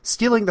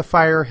 stealing the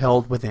fire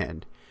held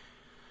within.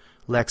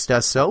 Lex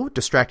does so,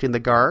 distracting the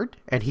guard,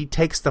 and he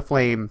takes the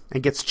flame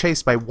and gets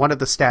chased by one of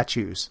the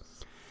statues.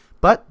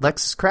 But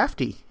Lex is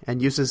crafty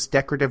and uses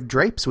decorative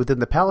drapes within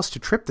the palace to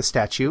trip the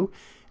statue,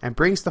 and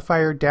brings the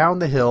fire down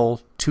the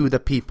hill to the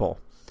people.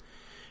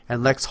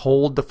 And Lex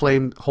holds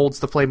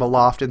the flame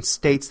aloft and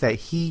states that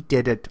he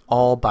did it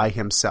all by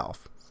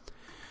himself.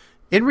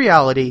 In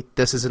reality,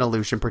 this is an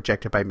illusion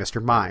projected by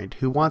Mr. Mind,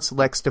 who wants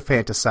Lex to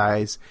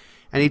fantasize,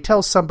 and he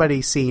tells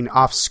somebody seen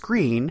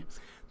off-screen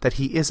that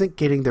he isn't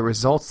getting the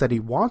results that he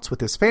wants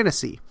with his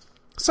fantasy.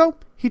 So,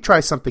 he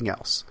tries something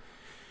else.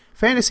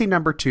 Fantasy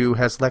number 2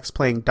 has Lex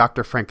playing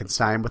Dr.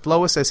 Frankenstein with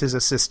Lois as his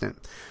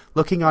assistant,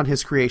 looking on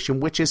his creation,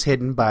 which is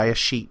hidden by a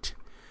sheet.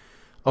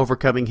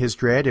 Overcoming his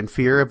dread and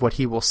fear of what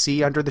he will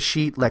see under the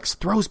sheet, Lex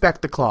throws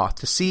back the cloth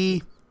to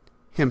see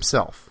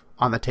himself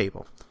on the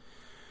table.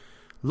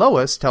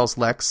 Lois tells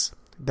Lex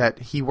that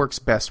he works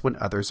best when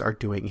others are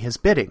doing his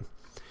bidding.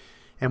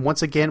 And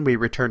once again, we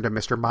return to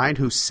Mr. Mind,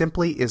 who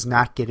simply is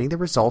not getting the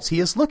results he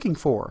is looking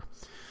for.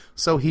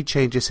 So he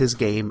changes his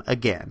game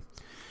again.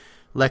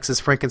 Lex's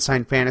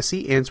Frankenstein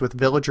fantasy ends with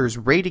villagers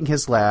raiding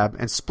his lab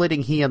and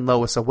splitting he and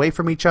Lois away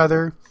from each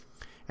other.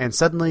 And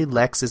suddenly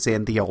Lex is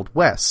in the Old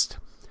West.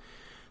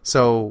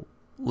 So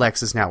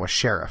Lex is now a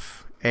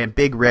sheriff. And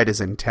Big Red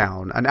is in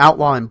town, an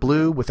outlaw in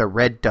blue with a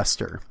red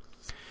duster.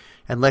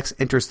 And Lex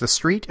enters the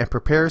street and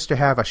prepares to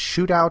have a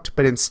shootout,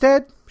 but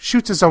instead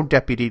shoots his own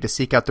deputy to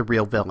seek out the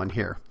real villain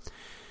here.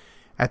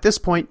 At this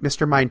point,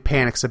 Mr. Mind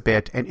panics a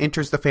bit and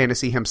enters the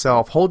fantasy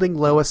himself, holding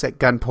Lois at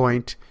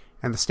gunpoint,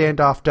 and the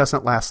standoff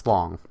doesn't last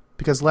long,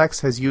 because Lex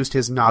has used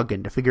his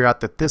noggin to figure out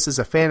that this is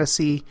a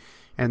fantasy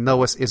and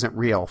Lois isn't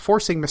real,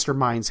 forcing Mr.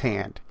 Mind's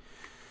hand.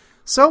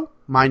 So,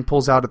 Mind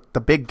pulls out the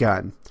big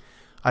gun,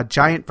 a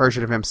giant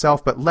version of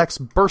himself, but Lex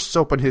bursts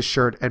open his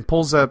shirt and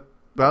pulls a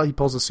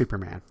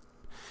Superman.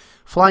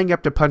 Flying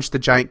up to punch the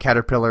giant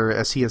caterpillar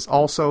as he is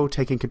also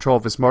taking control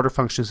of his motor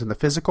functions in the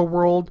physical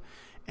world,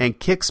 and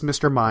kicks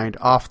Mr. Mind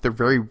off the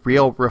very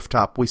real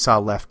rooftop we saw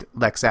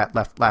Lex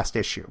at last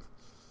issue.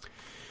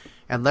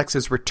 And Lex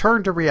is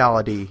returned to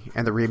reality,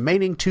 and the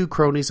remaining 2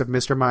 cronies of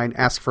Mr. Mind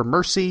ask for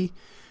mercy,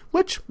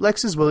 which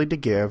Lex is willing to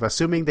give,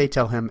 assuming they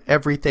tell him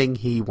everything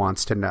he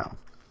wants to know.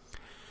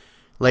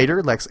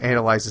 Later, Lex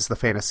analyzes the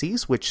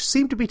fantasies, which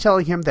seem to be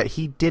telling him that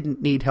he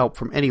didn't need help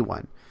from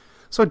anyone.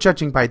 So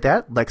judging by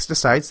that, Lex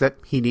decides that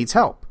he needs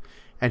help,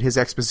 and his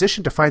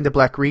exposition to find the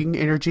Black Ring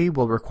energy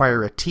will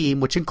require a team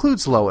which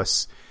includes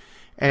Lois,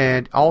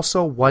 and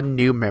also 1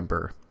 new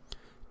member,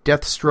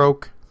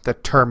 Deathstroke the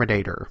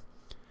Terminator.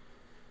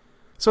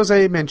 So as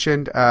I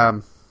mentioned,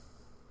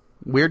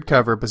 weird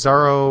cover,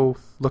 bizarro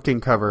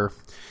looking cover,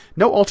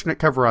 no alternate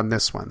cover on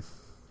this one.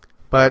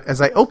 But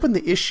as I open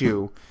the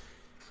issue,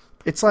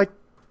 it's like,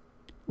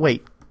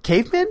 wait,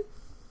 cavemen?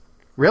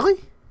 Really?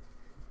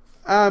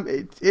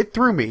 It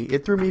threw me.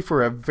 It threw me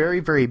for a very,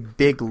 very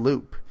big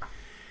loop.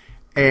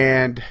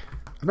 And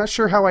I'm not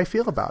sure how I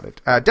feel about it.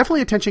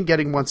 Definitely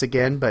attention-getting once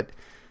again, but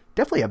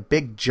definitely a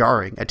big,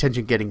 jarring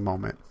attention-getting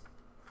moment.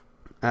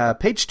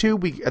 Page 2,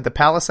 the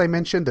palace I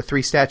mentioned, the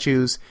 3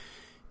 statues.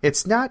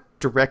 It's not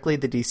directly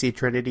the DC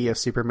Trinity of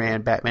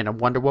Superman, Batman, and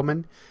Wonder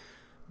Woman,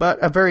 but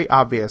a very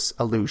obvious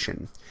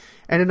allusion.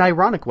 And an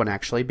ironic one,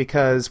 actually,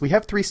 because we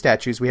have 3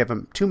 statues. We have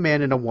 2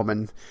 men and a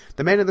woman.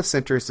 The man in the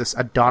center is this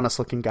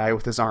Adonis-looking guy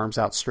with his arms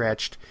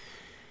outstretched.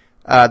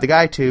 The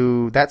guy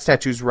to that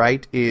statue's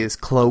right is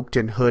cloaked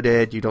and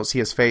hooded. You don't see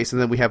his face.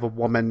 And then we have a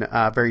woman,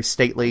 very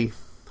stately,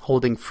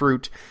 holding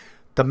fruit.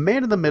 The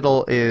man in the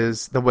middle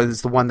is the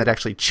one that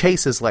actually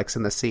chases Lex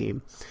in the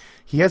scene.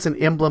 He has an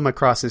emblem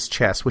across his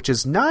chest, which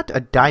is not a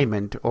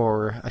diamond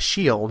or a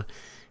shield.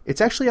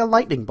 It's actually a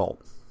lightning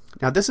bolt.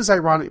 Now, this is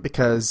ironic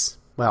because,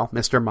 well,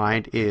 Mr.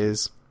 Mind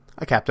is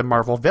a Captain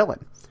Marvel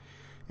villain.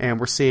 And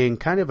we're seeing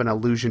kind of an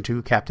allusion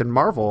to Captain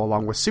Marvel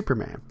along with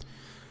Superman.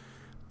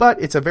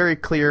 But it's a very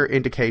clear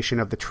indication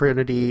of the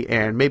Trinity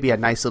and maybe a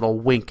nice little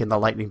wink in the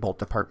lightning bolt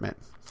department.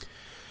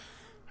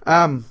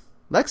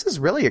 Lex is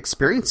really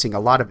experiencing a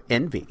lot of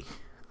envy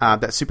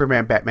that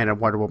Superman, Batman, and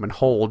Wonder Woman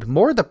hold.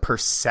 More the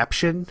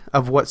perception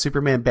of what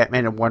Superman,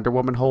 Batman, and Wonder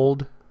Woman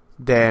hold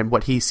than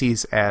what he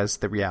sees as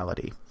the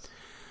reality.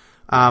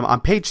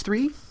 On page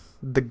 3,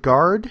 the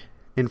guard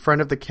in front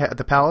of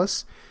the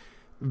palace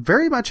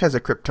very much has a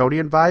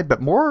Kryptonian vibe,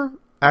 but more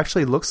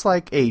actually looks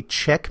like a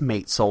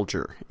Checkmate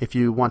soldier, if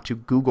you want to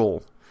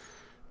Google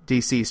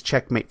DC's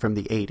Checkmate from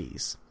the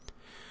 80s.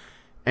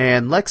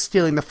 And Lex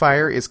stealing the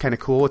fire is kind of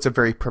cool. It's a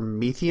very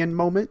Promethean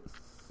moment,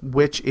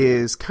 which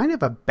is kind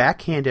of a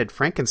backhanded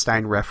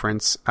Frankenstein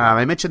reference.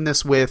 I mentioned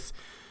this with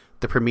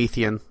the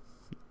Promethean,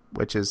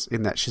 which is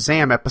in that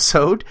Shazam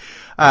episode.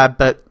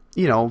 But,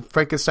 you know,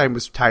 Frankenstein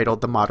was titled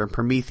The Modern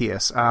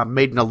Prometheus.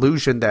 Made an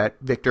allusion that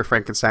Victor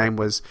Frankenstein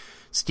was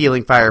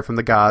stealing fire from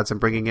the gods and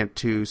bringing it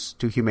to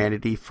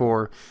humanity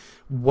for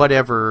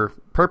whatever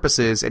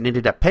purposes and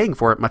ended up paying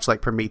for it, much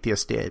like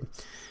Prometheus did.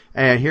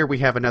 And here we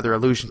have another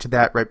allusion to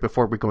that right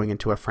before we're going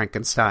into a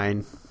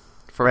Frankenstein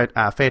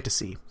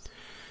fantasy.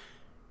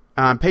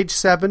 On page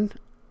 7,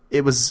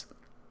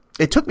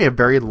 it took me a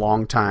very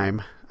long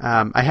time.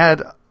 I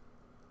had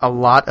a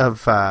lot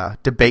of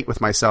debate with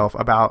myself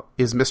about,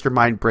 is Mr.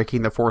 Mind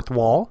breaking the fourth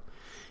wall?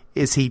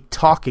 Is he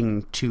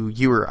talking to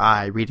you or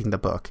I reading the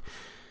book?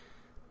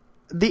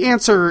 the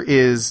answer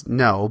is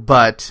no,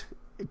 but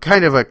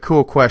kind of a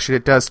cool question.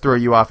 It does throw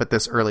you off at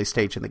this early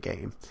stage in the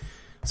game.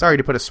 Sorry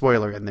to put a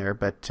spoiler in there,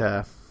 but,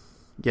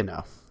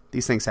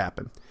 these things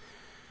happen.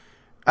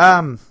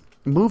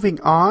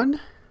 Moving on,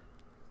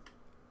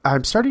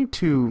 I'm starting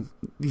to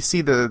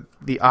see the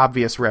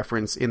obvious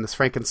reference in this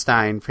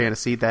Frankenstein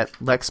fantasy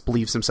that Lex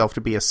believes himself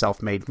to be a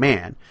self-made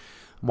man.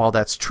 While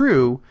that's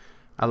true,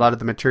 a lot of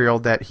the material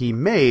that he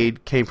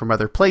made came from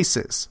other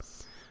places.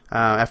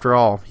 After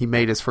all, he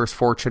made his first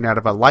fortune out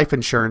of a life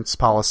insurance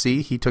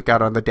policy he took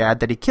out on the dad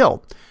that he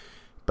killed.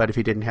 But if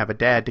he didn't have a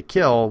dad to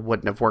kill,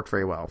 wouldn't have worked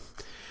very well.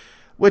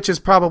 Which is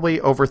probably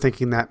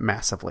overthinking that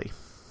massively.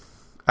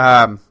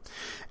 And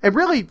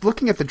really,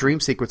 looking at the dream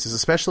sequences,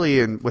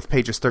 especially with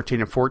pages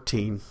 13 and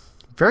 14,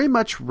 very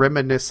much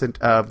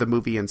reminiscent of the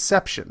movie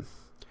Inception.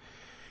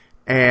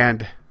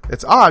 And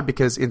it's odd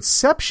because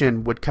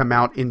Inception would come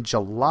out in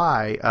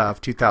July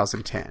of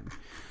 2010.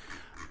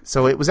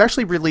 So it was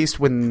actually released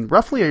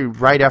roughly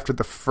right after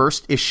the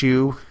first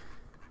issue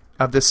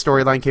of this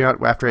storyline came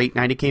out, after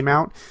 890 came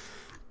out.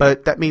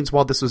 But that means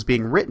while this was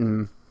being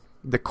written,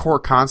 the core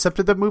concept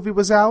of the movie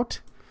was out,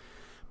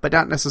 but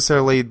not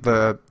necessarily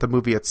the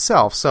movie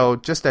itself. So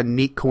just a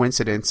neat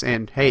coincidence,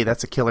 and hey,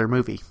 that's a killer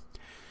movie.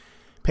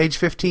 Page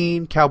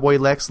 15, Cowboy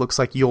Lex looks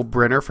like Yul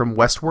Brynner from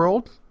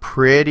Westworld.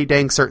 Pretty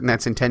dang certain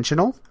that's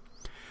intentional.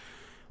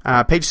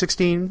 Page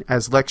 16,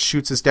 as Lex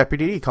shoots his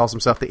deputy, he calls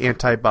himself the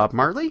anti-Bob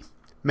Marley,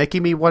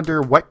 making me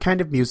wonder what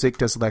kind of music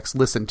does Lex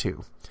listen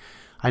to.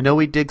 I know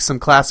he digs some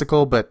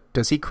classical, but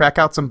does he crack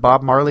out some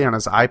Bob Marley on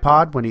his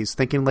iPod when he's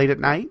thinking late at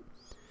night?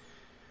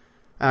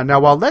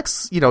 Now, while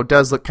Lex,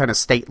 does look kind of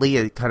stately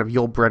and kind of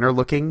Yul Brynner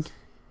looking,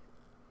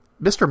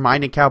 Mr.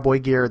 Mind in cowboy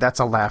gear,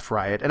 that's a laugh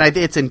riot. And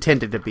it's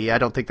intended to be. I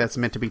don't think that's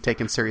meant to be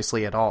taken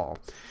seriously at all.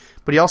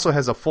 But he also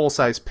has a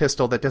full-size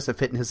pistol that doesn't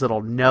fit in his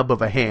little nub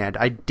of a hand.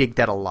 I dig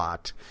that a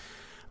lot.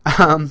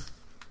 And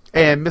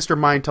Mr.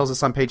 Mind tells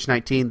us on page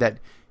 19 that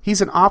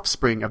he's an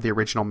offspring of the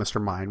original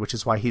Mr. Mind, which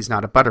is why he's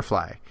not a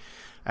butterfly.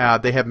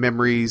 They have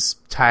memories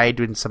tied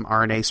in some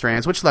RNA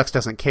strands, which Lex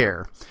doesn't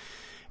care.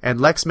 And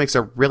Lex makes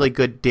a really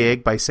good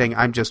dig by saying,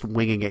 I'm just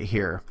winging it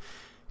here.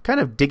 Kind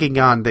of digging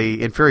on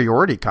the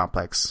inferiority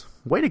complex.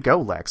 Way to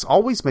go, Lex.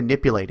 Always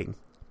manipulating.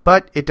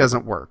 But it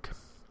doesn't work.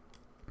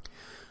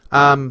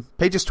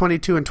 Pages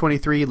 22 and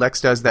 23, Lex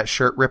does that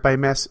shirt rip I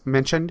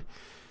mentioned.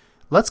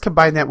 Let's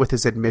combine that with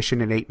his admission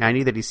in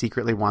 890 that he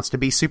secretly wants to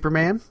be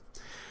Superman.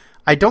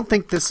 I don't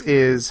think this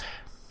is...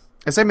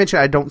 As I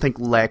mentioned, I don't think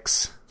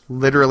Lex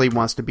literally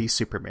wants to be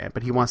Superman,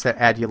 but he wants that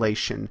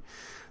adulation.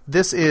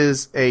 This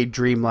is a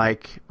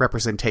dreamlike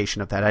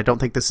representation of that. I don't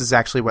think this is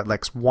actually what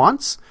Lex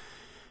wants,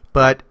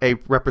 but a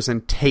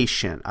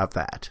representation of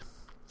that.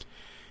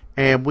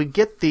 And we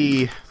get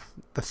the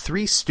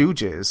Three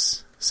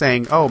Stooges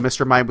saying, oh,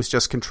 Mr. Mind was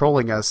just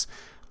controlling us.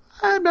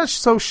 I'm not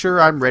so sure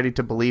I'm ready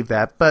to believe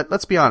that, but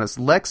let's be honest.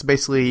 Lex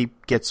basically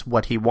gets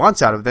what he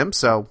wants out of them,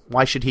 so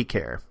why should he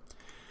care?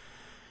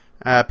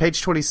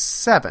 Page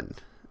 27.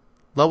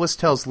 Lois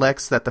tells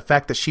Lex that the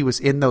fact that she was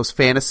in those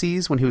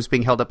fantasies when he was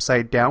being held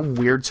upside down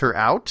weirds her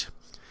out.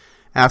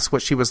 Asks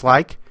what she was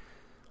like.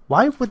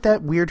 Why would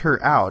that weird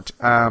her out?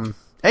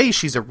 A,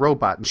 she's a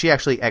robot, and she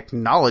actually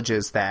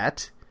acknowledges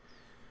that.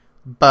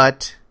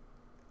 But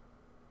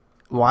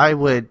why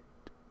would...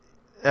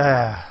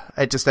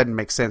 it just doesn't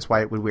make sense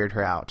why it would weird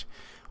her out.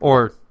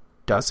 Or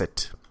does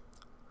it?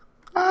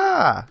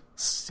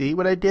 See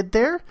what I did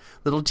there?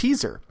 Little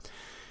teaser.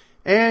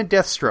 And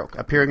Deathstroke,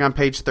 appearing on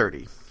page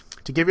 30.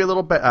 To give you a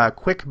little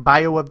quick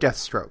bio of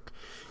Deathstroke,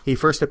 he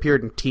first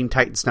appeared in Teen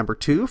Titans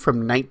 #2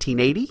 from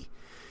 1980.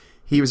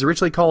 He was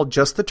originally called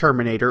just the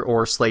Terminator,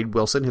 or Slade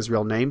Wilson, his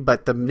real name,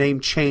 but the name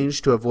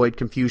changed to avoid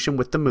confusion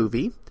with the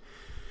movie.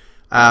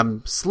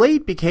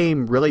 Slade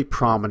became really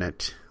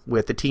prominent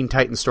with the Teen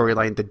Titans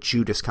storyline, The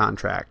Judas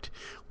Contract,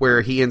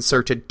 where he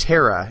inserted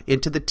Terra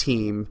into the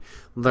team,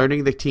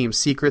 learning the team's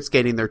secrets,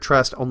 gaining their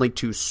trust, only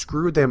to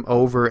screw them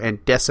over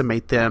and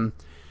decimate them.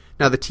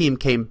 Now, the team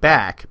came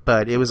back,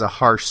 but it was a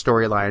harsh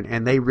storyline,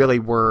 and they really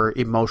were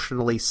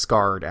emotionally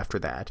scarred after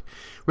that.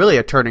 Really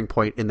a turning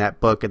point in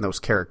that book and those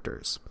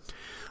characters.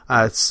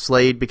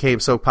 Slade became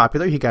so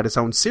popular, he got his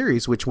own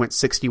series, which went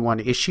 61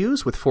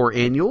 issues with 4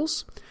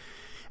 annuals.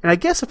 And I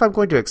guess if I'm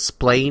going to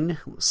explain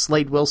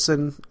Slade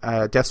Wilson,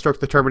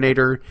 Deathstroke the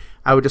Terminator,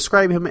 I would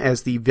describe him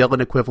as the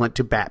villain equivalent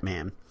to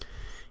Batman.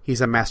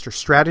 He's a master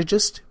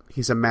strategist.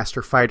 He's a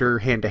master fighter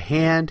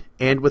hand-to-hand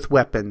and with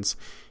weapons.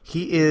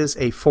 He is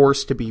a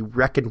force to be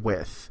reckoned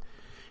with.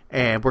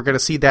 And we're going to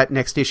see that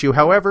next issue.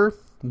 However,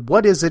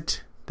 what is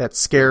it that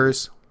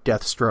scares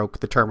Deathstroke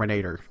the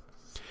Terminator?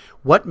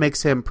 What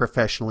makes him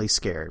professionally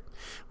scared?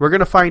 We're going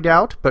to find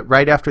out, but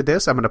right after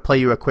this, I'm going to play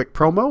you a quick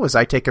promo as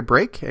I take a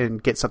break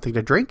and get something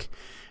to drink.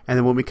 And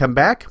then when we come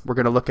back, we're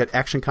going to look at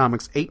Action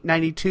Comics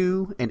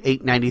 892 and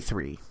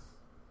 893.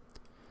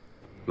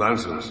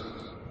 Lancers,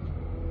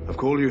 I've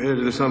called you here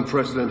to this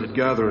unprecedented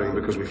gathering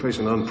because we face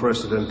an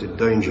unprecedented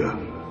danger.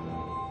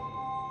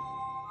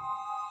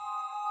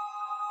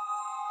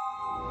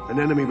 An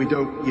enemy we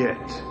don't yet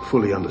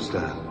fully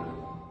understand.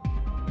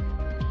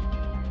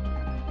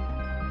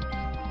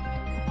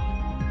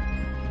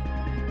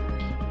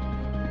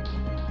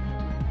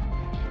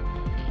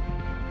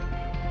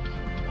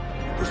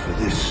 for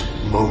this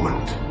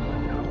moment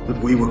that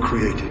we were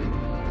created.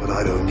 But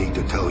I don't need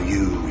to tell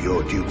you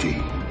your duty.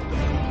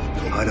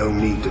 I don't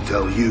need to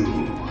tell you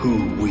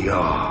who we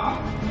are.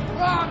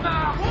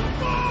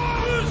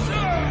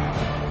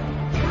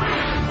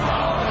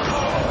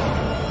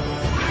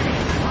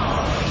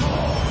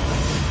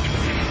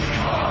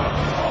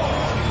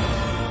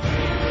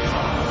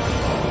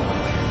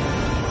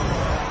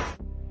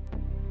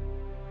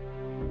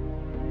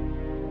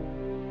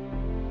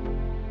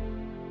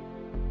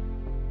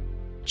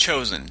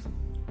 Chosen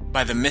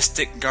by the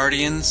Mystic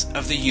Guardians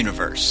of the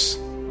Universe.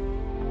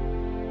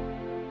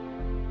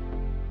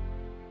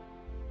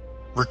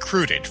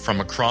 Recruited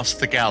from across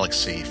the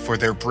galaxy for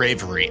their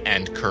bravery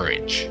and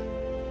courage.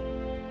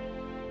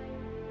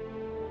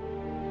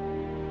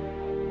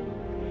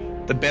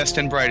 The best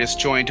and brightest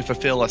join to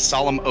fulfill a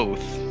solemn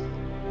oath.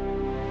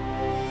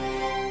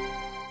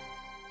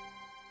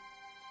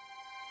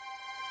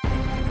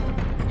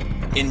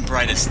 In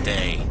brightest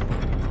day.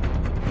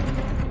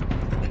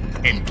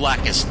 In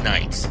blackest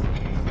night.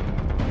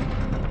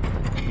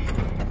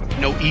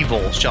 No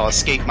evil shall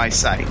escape my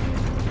sight.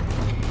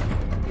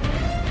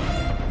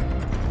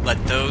 Let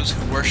those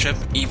who worship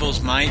evil's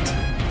might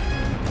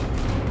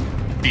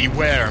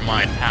beware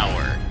my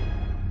power.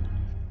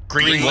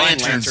 Green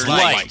Lantern's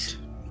Light.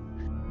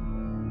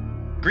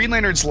 Green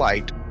Lantern's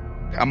Light,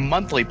 a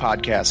monthly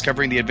podcast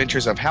covering the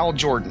adventures of Hal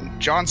Jordan,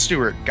 John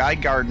Stewart, Guy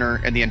Gardner,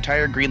 and the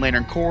entire Green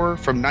Lantern Corps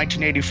from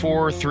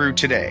 1984 through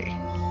today.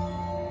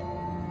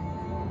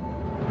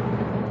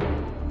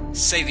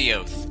 Say the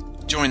oath.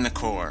 Join the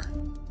Corps.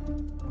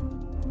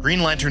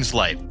 Green Lantern's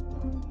Light.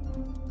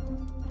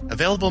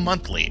 Available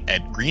monthly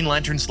at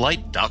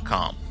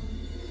greenlanternslight.com.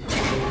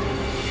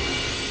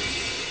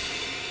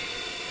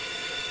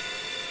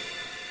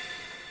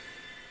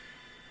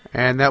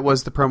 And that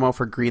was the promo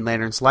for Green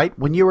Lantern's Light.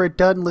 When you are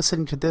done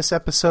listening to this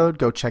episode,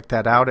 go check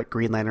that out at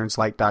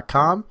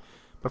greenlanternslight.com.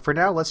 But for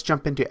now, let's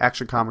jump into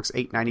Action Comics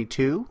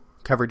 892,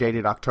 cover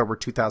dated October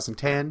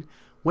 2010.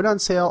 Went on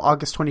sale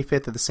August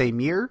 25th of the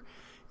same year.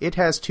 It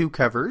has two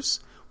covers.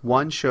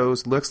 One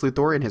shows Lex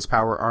Luthor in his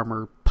power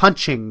armor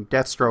punching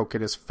Deathstroke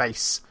in his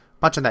face.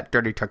 Punching that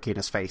dirty turkey in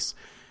his face.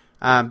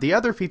 The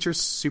other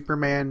features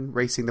Superman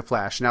racing the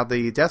Flash. Now,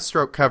 the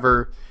Deathstroke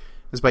cover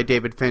is by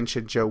David Finch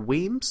and Joe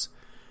Weems.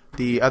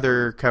 The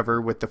other cover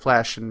with the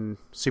Flash and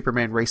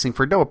Superman racing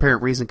for no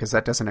apparent reason, because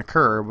that doesn't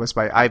occur, was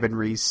by Ivan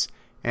Reis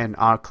and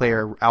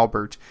Claire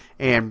Albert,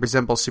 and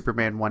resembles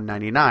Superman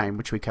 199,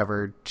 which we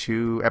covered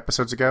 2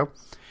 episodes ago.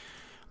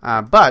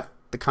 But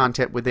the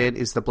content within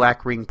is The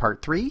Black Ring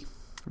Part 3,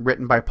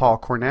 written by Paul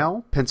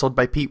Cornell, penciled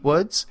by Pete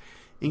Woods,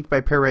 inked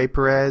by Pere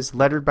Perez,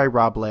 lettered by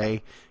Rob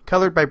Lay,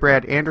 colored by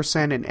Brad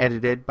Anderson, and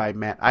edited by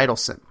Matt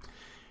Idelson.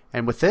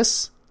 And with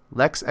this,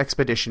 Lex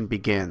expedition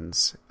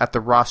begins at the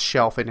Ross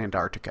Shelf in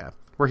Antarctica,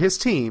 where his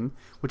team,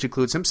 which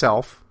includes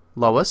himself,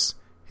 Lois,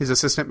 his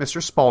assistant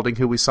Mr. Spaulding,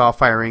 who we saw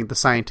firing the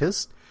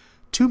scientist,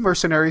 2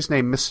 mercenaries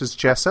named Mrs.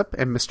 Jessup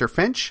and Mr.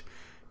 Finch,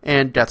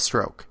 and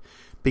Deathstroke,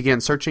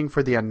 begin searching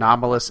for the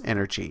anomalous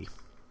energy.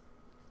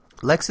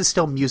 Lex is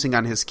still musing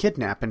on his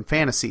kidnap and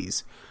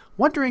fantasies,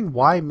 wondering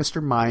why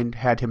Mr. Mind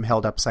had him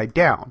held upside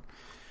down.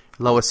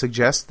 Lois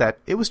suggests that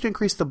it was to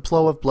increase the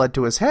flow of blood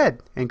to his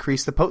head,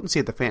 increase the potency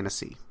of the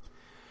fantasy.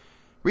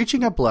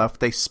 Reaching a bluff,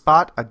 they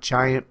spot a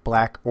giant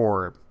black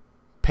orb.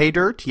 Pay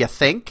dirt, you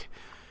think?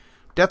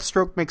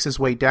 Deathstroke makes his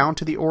way down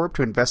to the orb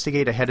to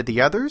investigate ahead of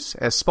the others,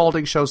 as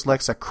Spaulding shows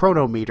Lex a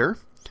chronometer.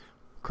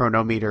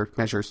 Chronometer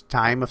measures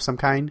time of some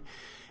kind,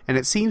 and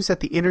it seems that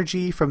the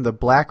energy from the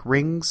black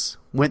rings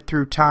went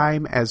through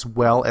time as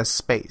well as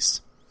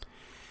space.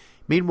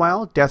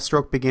 Meanwhile,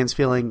 Deathstroke begins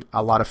feeling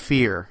a lot of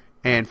fear,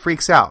 and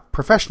freaks out,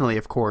 professionally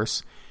of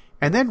course,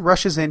 and then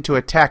rushes in to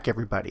attack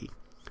everybody.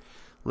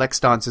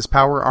 Lex dons his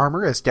power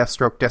armor as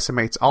Deathstroke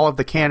decimates all of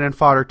the cannon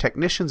fodder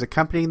technicians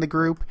accompanying the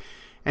group,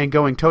 and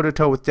going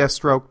toe-to-toe with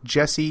Deathstroke,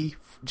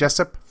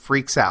 Jessup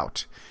freaks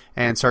out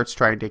and starts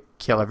trying to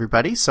kill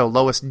everybody, so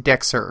Lois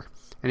decks her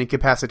and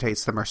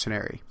incapacitates the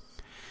mercenary.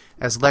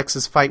 As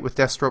Lex's fight with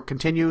Deathstroke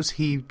continues,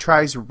 he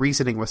tries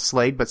reasoning with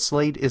Slade, but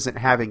Slade isn't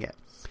having it,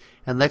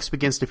 and Lex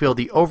begins to feel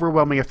the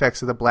overwhelming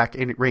effects of the Black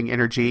Ring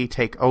energy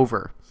take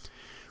over.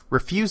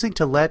 Refusing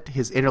to let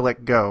his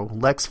intellect go,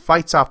 Lex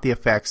fights off the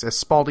effects as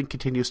Spaulding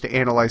continues to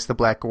analyze the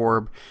black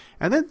orb,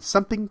 and then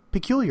something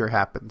peculiar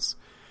happens.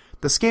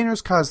 The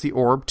scanners cause the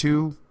orb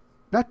to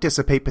not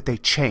dissipate, but they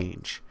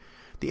change.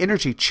 The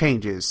energy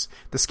changes.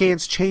 The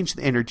scans change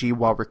the energy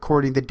while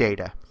recording the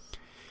data.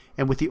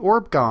 And with the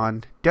orb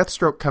gone,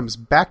 Deathstroke comes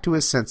back to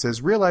his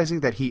senses,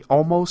 realizing that he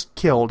almost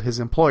killed his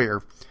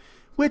employer,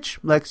 which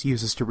Lex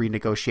uses to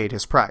renegotiate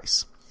his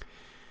price.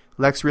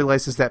 Lex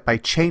realizes that by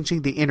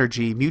changing the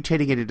energy,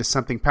 mutating it into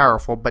something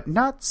powerful, but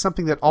not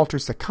something that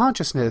alters the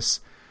consciousness,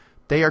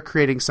 they are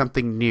creating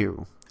something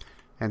new,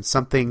 and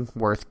something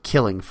worth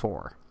killing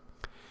for.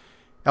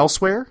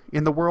 Elsewhere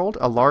in the world,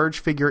 a large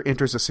figure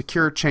enters a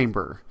secure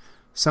chamber.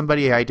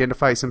 Somebody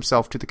identifies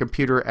himself to the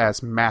computer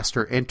as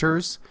Master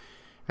Enters,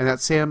 and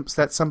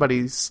that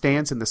somebody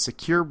stands in the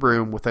secure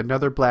room with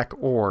another black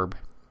orb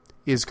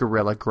is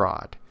Gorilla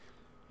Grodd.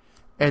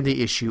 and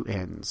the issue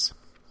ends.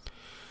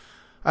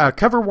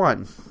 Cover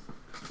 1.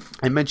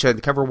 I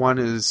mentioned cover 1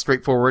 is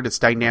straightforward. It's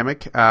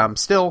dynamic.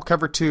 Still,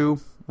 cover 2,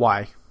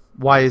 why?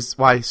 Why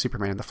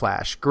Superman and the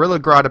Flash? Gorilla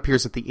Grodd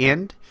appears at the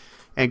end,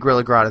 and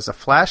Gorilla Grodd is a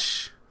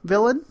Flash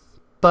villain,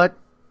 but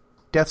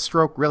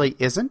Deathstroke really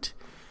isn't.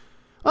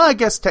 Well, I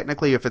guess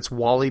technically if it's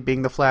Wally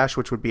being the Flash,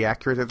 which would be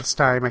accurate at this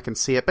time, I can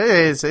see it, but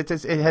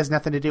it has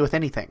nothing to do with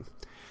anything.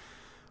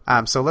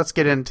 So let's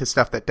get into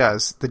stuff that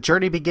does. The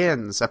journey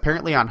begins,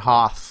 apparently on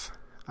Hoth.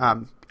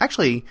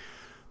 Actually,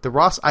 the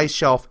Ross Ice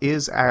Shelf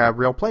is a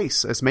real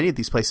place, as many of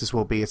these places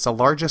will be. It's the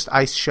largest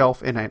ice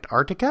shelf in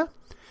Antarctica.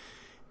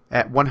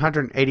 At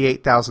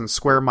 188,000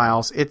 square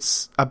miles,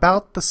 it's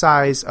about the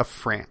size of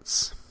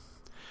France.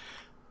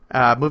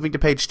 Moving to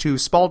page 2,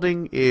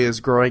 Spaulding is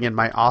growing in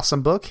my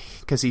awesome book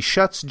because he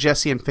shuts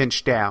Jesse and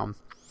Finch down.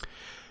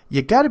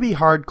 You gotta be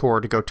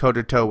hardcore to go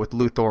toe-to-toe with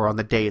Luthor on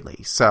the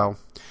daily, so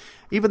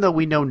even though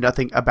we know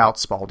nothing about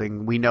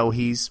Spaulding, we know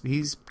he's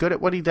good at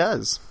what he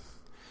does.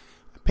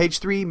 Page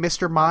 3,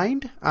 Mr.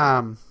 Mind,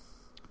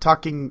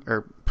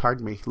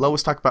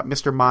 Lois talked about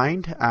Mr.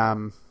 Mind,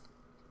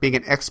 being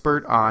an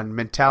expert on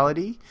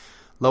mentality.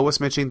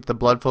 Lois mentioned the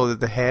blood flow to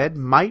the head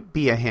might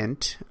be a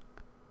hint.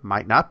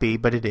 Might not be,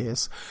 but it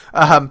is.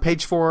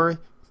 Page 4,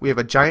 we have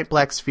a giant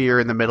black sphere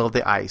in the middle of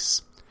the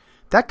ice.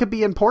 That could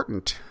be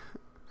important.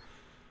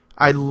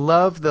 I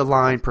love the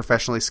line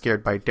professionally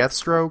scared by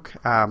Deathstroke.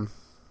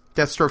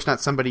 Deathstroke's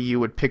not somebody you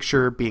would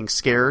picture being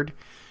scared.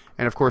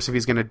 And of course, if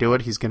he's going to do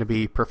it, he's going to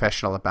be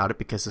professional about it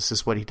because this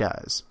is what he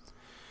does.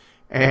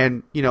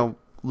 And,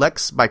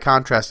 Lex, by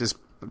contrast, is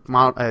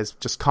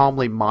just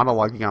calmly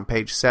monologuing on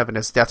page 7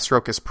 as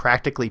Deathstroke is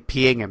practically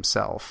peeing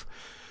himself.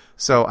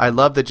 So I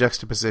love the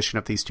juxtaposition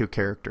of these two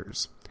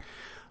characters.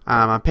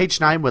 On page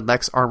 9, when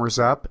Lex armors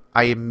up,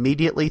 I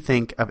immediately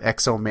think of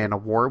X-O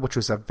Man-O-War, which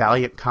was a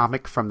Valiant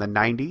comic from the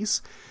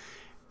 90s.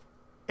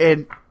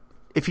 And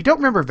if you don't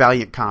remember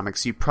Valiant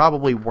comics, you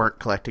probably weren't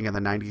collecting in the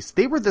 90s.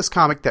 They were this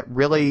comic that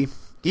really,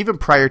 even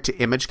prior to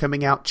Image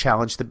coming out,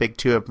 challenged the big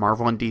two of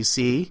Marvel and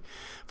DC.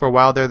 For a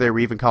while there, they were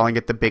even calling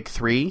it the Big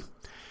Three.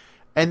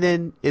 And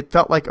then it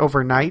felt like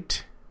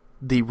overnight,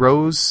 the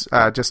rose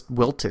just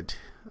wilted.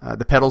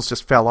 The petals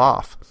just fell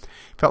off.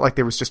 It felt like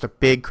there was just a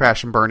big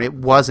crash and burn. It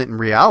wasn't in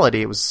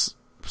reality. It was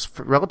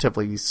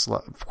relatively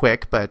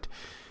quick, but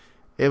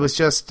it was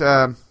just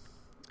a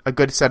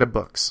good set of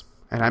books.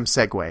 And I'm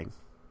segueing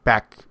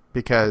back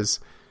because,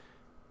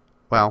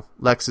 well,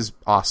 Lex is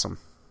awesome.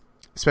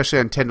 Especially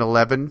on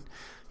 10-11.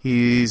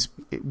 He's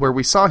where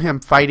we saw him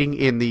fighting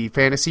in the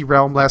fantasy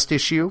realm last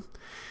issue.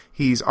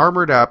 He's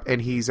armored up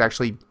and he's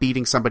actually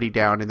beating somebody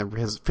down in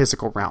the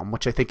physical realm,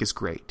 which I think is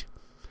great.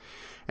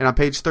 And on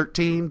page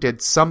 13,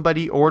 did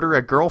somebody order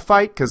a girl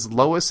fight? Because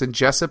Lois and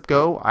Jessup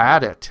go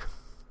at it.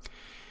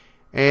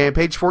 And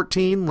page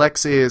 14,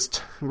 Lex is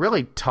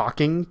really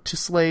talking to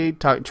Slade,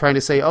 trying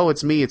to say, oh,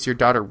 it's me, it's your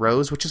daughter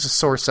Rose, which is a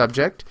sore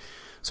subject.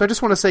 So I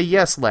just want to say,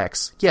 yes,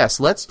 Lex. Yes,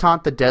 let's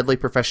taunt the deadly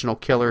professional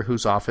killer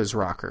who's off his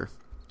rocker.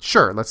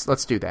 Sure,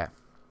 let's do that.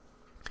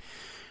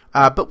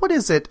 But what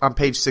is it on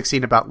page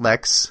 16 about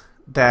Lex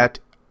that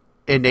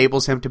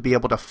enables him to be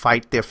able to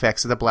fight the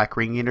effects of the Black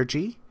Ring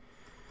energy?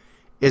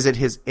 Is it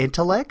his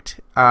intellect?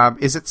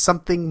 Is it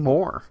something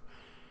more?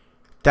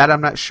 That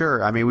I'm not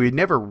sure. I mean, we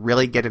never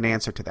really get an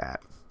answer to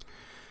that.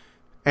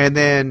 And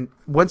then,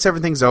 once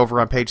everything's over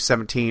on page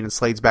 17 and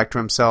Slade's back to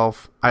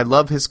himself, I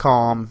love his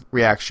calm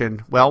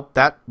reaction. Well,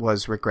 that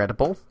was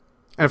regrettable.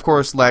 And of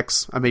course,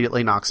 Lex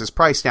immediately knocks his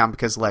price down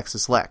because Lex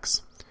is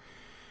Lex.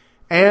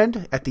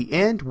 And at the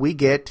end, we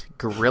get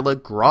Gorilla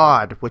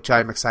Grodd, which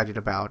I'm excited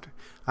about.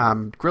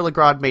 Gorilla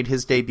Grodd made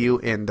his debut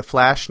in The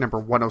Flash, number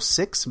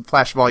 106,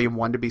 Flash Volume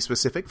 1 to be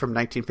specific, from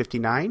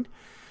 1959.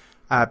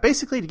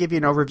 Basically, to give you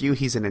an overview,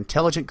 he's an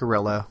intelligent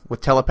gorilla with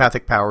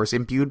telepathic powers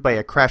imbued by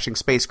a crashing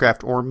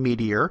spacecraft or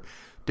meteor,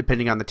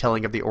 depending on the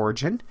telling of the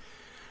origin.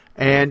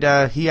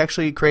 And he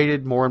actually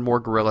created more and more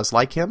gorillas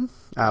like him,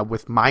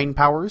 with mind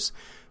powers.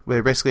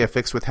 They're basically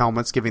affixed with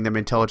helmets, giving them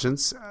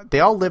intelligence. They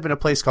all live in a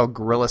place called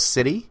Gorilla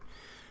City,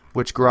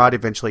 which Grodd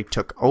eventually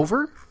took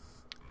over.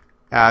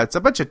 It's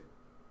a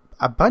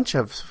bunch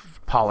of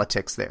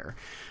politics there.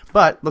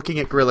 But looking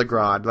at Gorilla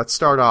Grodd, let's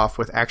start off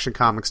with Action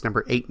Comics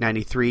number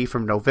 893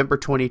 from November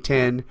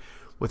 2010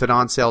 with an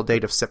on-sale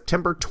date of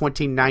September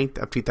 29th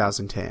of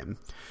 2010.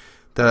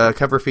 The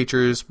cover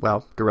features,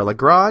 well, Gorilla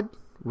Grodd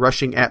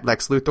rushing at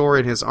Lex Luthor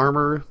in his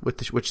armor,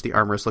 with which the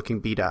armor is looking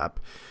beat up.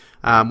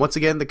 Once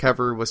again, the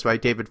cover was by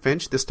David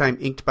Finch, this time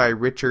inked by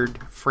Richard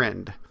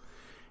Friend.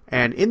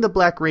 And in The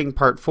Black Ring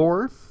Part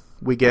 4,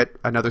 we get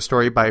another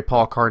story by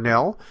Paul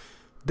Carnell.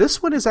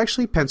 This one is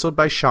actually penciled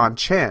by Sean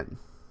Chen.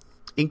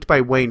 Inked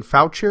by Wayne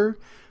Faucher,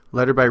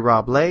 lettered by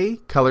Rob Lay,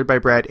 colored by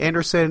Brad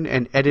Anderson,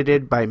 and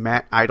edited by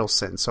Matt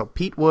Idelson. So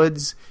Pete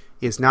Woods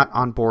is not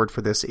on board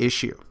for this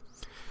issue.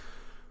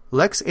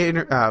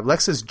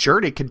 Lex's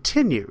journey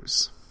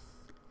continues,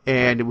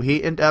 and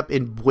we end up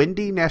in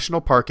Bwindi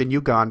National Park in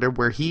Uganda,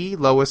 where he,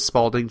 Lois,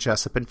 Spaulding,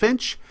 Jessup, and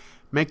Finch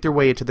make their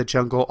way into the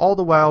jungle, all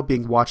the while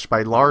being watched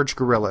by large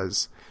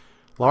gorillas.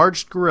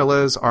 large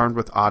gorillas armed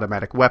with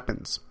automatic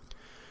weapons.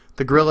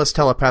 The gorillas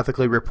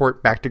telepathically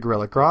report back to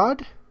Gorilla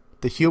Grodd.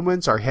 The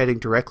humans are heading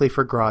directly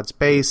for Grodd's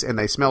base, and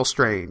they smell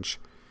strange,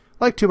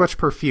 like too much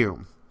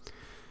perfume.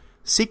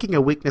 Seeking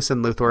a weakness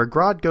in Luthor,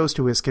 Grodd goes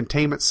to his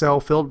containment cell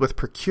filled with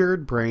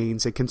procured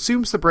brains and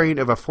consumes the brain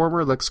of a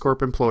former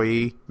LexCorp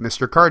employee,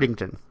 Mr.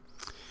 Cardington,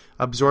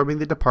 absorbing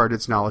the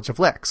departed's knowledge of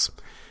Lex.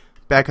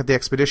 Back at the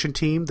expedition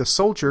team, the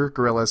soldier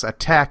gorillas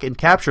attack and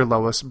capture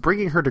Lois,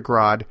 bringing her to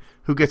Grodd,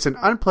 who gets an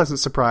unpleasant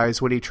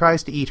surprise when he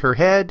tries to eat her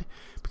head,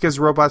 because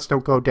robots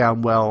don't go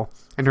down well,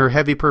 and her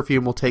heavy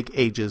perfume will take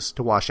ages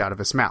to wash out of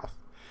his mouth.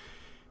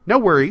 No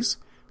worries.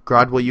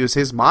 Grodd will use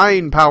his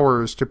mind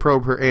powers to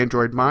probe her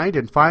android mind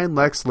and find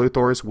Lex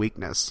Luthor's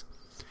weakness.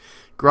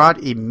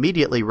 Grodd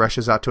immediately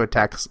rushes out to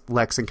attack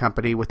Lex and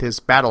company with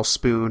his battle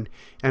spoon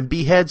and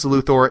beheads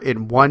Luthor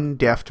in one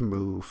deft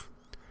move.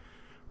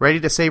 Ready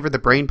to savor the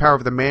brain power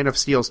of the Man of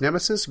Steel's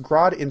nemesis,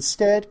 Grodd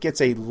instead gets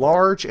a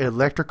large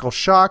electrical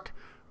shock,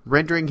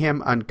 rendering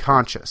him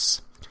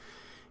unconscious.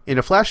 In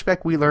a flashback,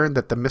 we learn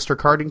that the Mr.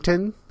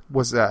 Cardington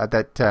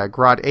that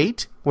Grodd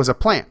ate was a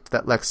plant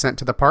that Lex sent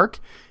to the park.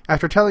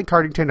 After telling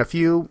Cardington a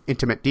few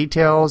intimate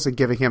details and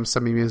giving him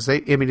some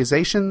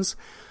immunizations,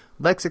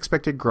 Lex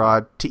expected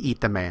Grodd to eat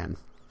the man.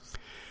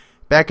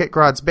 Back at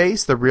Grodd's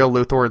base, the real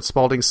Luthor and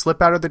Spaulding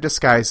slip out of their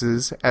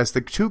disguises as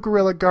the two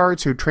gorilla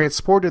guards who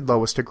transported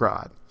Lois to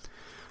Grodd.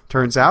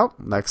 Turns out,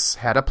 Lex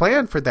had a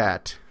plan for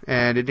that,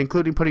 and it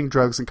included putting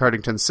drugs in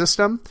Cardington's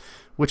system,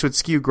 which would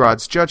skew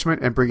Grodd's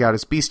judgment and bring out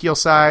his bestial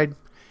side.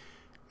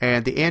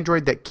 And the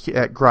android that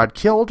Grodd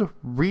killed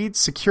reads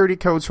security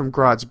codes from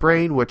Grodd's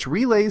brain, which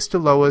relays to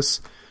Lois,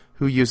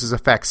 who uses a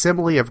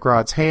facsimile of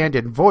Grodd's hand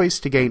and voice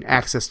to gain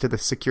access to the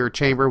secure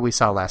chamber we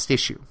saw last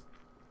issue.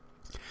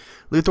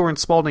 Luthor and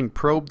Spaulding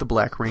probe the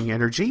Black Ring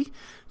energy,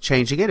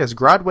 changing it as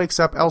Grodd wakes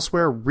up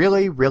elsewhere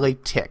really, really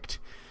ticked.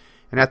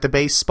 And at the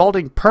base,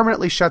 Spaulding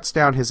permanently shuts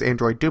down his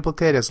android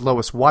duplicate as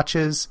Lois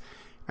watches,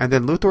 and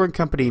then Luthor and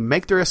company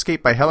make their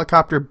escape by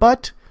helicopter,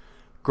 but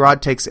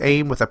Grodd takes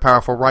aim with a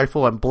powerful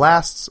rifle and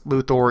blasts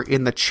Luthor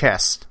in the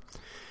chest.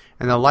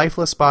 And the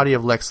lifeless body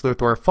of Lex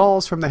Luthor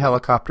falls from the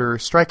helicopter,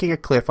 striking a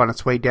cliff on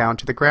its way down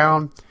to the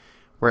ground,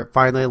 where it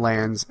finally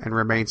lands and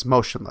remains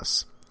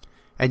motionless.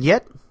 And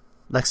yet,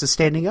 Lex is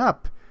standing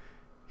up.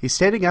 He's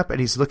standing up and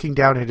he's looking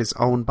down at his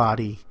own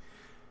body.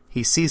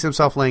 He sees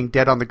himself laying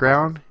dead on the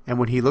ground, and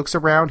when he looks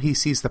around, he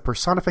sees the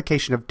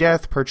personification of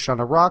death perched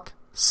on a rock,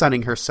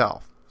 sunning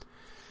herself.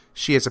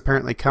 She has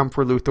apparently come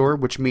for Luthor,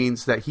 which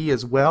means that he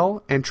is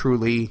well and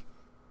truly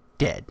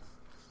dead.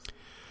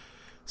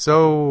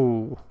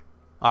 So,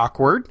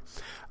 awkward.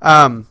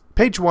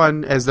 Page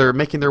 1, as they're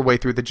making their way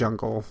through the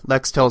jungle,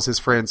 Lex tells his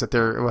friends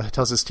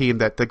tells his team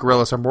that the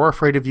gorillas are more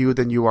afraid of you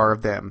than you are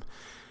of them.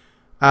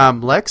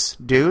 Lex,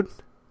 dude,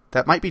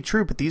 that might be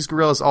true, but these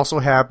gorillas also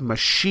have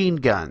machine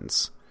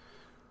guns.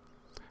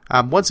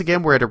 Once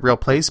again, we're at a real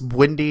place,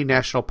 Bwindi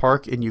National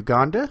Park in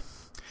Uganda.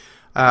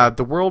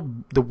 The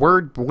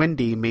word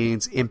Bwindi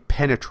means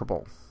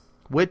impenetrable,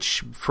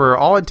 which, for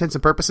all intents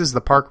and purposes, the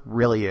park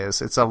really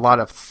is. It's a lot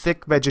of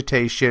thick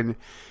vegetation,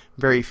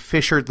 very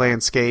fissured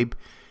landscape,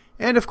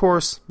 and of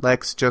course,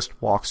 Lex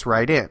just walks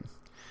right in.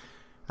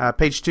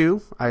 Page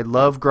 2, I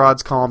love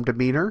Grodd's calm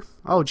demeanor.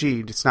 Oh gee,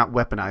 it's not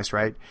weaponized,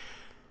 right?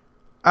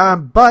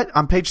 But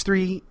on page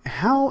 3,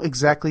 how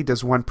exactly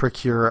does one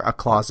procure a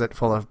closet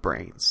full of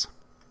brains?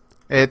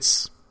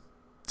 It's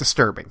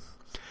disturbing.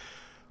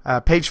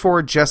 Page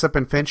 4, Jessup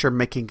and Finch are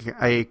making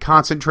a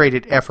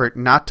concentrated effort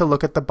not to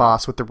look at the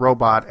boss with the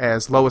robot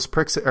as Lex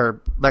pricks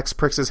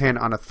his hand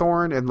on a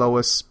thorn and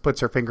Lois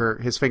puts his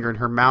finger in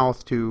her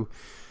mouth to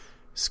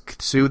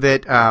soothe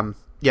it.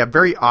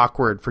 Very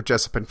awkward for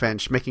Jessup and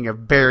Finch, making a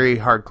very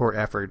hardcore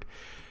effort.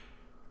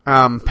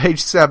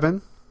 Page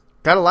 7,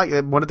 gotta like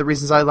one of the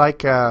reasons I like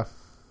Grodd.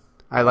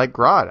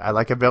 I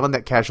like a villain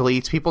that casually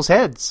eats people's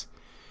heads.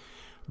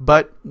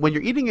 But when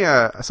you're eating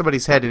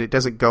somebody's head and it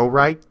doesn't go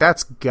right,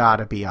 that's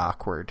gotta be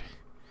awkward.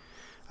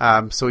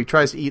 So he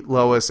tries to eat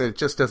Lois and it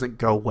just doesn't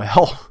go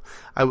well.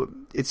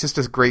 It's just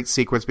a great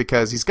sequence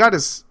because he's got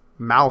his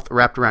mouth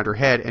wrapped around her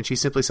head and she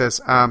simply says,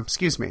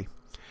 excuse me.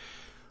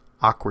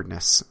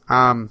 Awkwardness.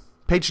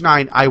 Page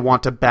 9, I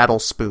want a battle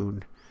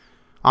spoon.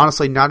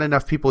 Honestly, not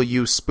enough people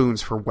use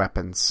spoons for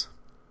weapons.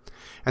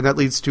 And that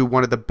leads to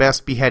one of the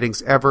best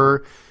beheadings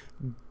ever.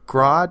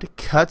 Grodd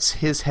cuts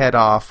his head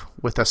off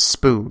with a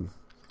spoon.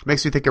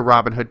 Makes me think of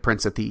Robin Hood,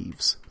 Prince of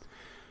Thieves.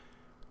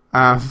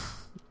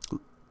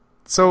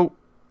 So,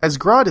 as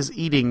Grodd is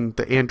eating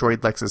the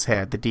android Lex's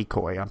head, the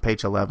decoy, on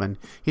page 11,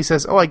 he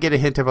says, I get a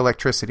hint of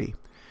electricity.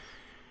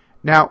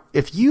 Now,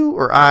 if you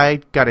or I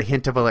got a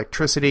hint of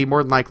electricity,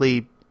 more than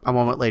likely, a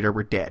moment later,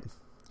 we're dead.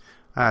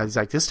 He's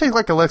like, this tastes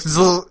like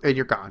electricity, and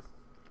you're gone.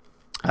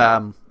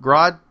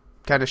 Grodd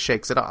kind of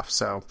shakes it off,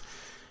 so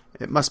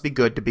it must be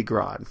good to be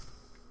Grodd.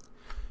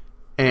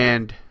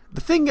 And the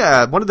thing,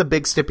 one of the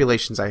big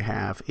stipulations I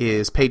have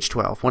is page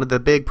 12. One of the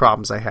big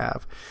problems I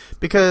have.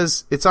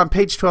 Because it's on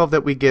page 12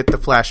 that we get the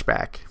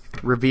flashback,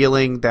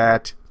 revealing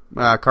that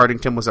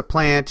Cardington was a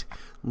plant.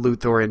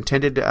 Luthor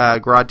intended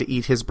Grodd to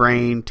eat his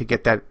brain to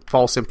get that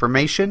false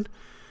information.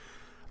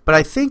 But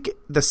I think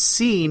the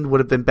scene would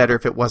have been better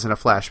if it wasn't a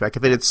flashback.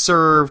 If it had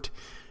served,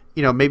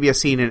 maybe a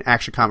scene in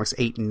Action Comics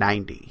 8 and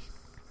 90.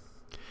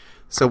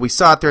 So we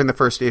saw it there in the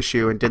first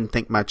issue and didn't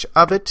think much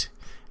of it.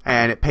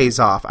 And it pays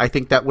off. I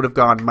think that would have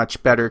gone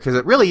much better because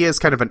it really is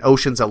kind of an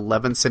Ocean's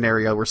 11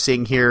 scenario we're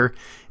seeing here.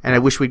 And I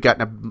wish we'd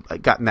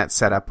gotten that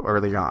set up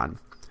early on.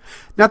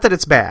 Not that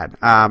it's bad.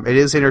 It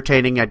is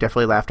entertaining. I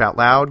definitely laughed out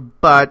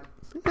loud. But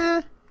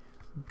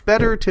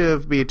better to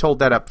be told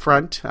that up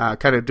front.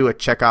 Kind of do a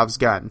Chekhov's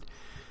gun.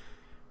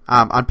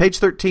 On page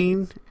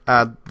 13,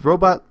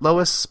 Robot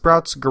Lois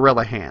sprouts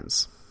gorilla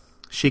hands.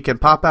 She can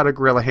pop out of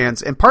gorilla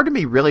hands. And part of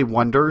me really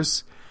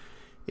wonders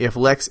if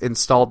Lex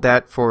installed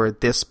that for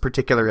this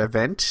particular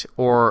event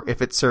or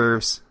if it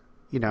serves,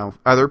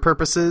 other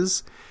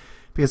purposes.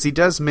 Because he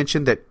does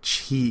mention that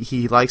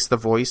he likes the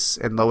voice,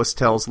 and Lois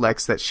tells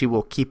Lex that she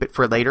will keep it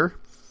for later.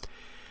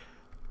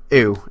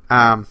 Ew.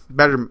 I'm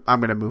going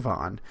to move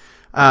on.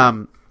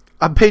 On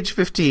page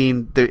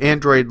 15, the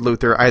android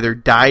Luthor either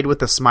died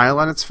with a smile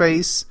on its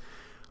face,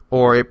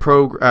 or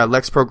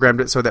Lex programmed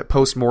it so that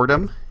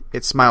post-mortem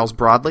it smiles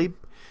broadly,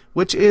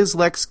 which is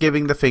Lex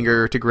giving the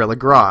finger to Gorilla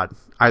Grodd.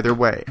 Either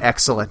way,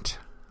 excellent.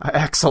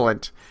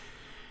 Excellent.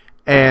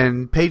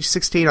 And page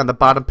 16 on the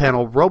bottom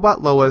panel,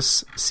 Robot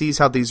Lois sees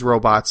how these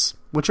robots,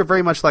 which are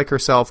very much like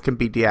herself, can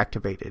be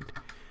deactivated.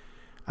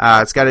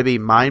 It's got to be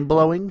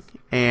mind-blowing,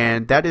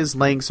 and that is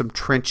laying some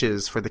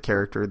trenches for the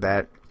character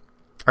that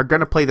are going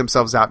to play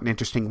themselves out in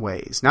interesting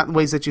ways. Not in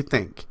ways that you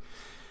think.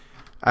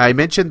 I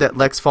mentioned that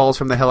Lex falls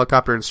from the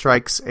helicopter and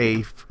strikes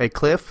a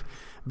cliff.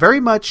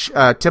 Very much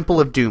Temple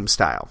of Doom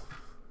style.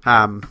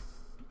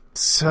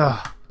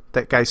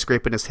 That guy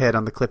scraping his head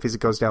on the cliff as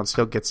it goes down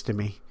still gets to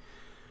me.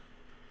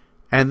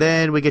 And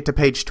then we get to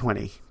page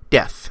 20.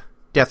 Death.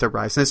 Death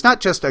arrives. And it's not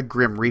just a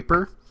Grim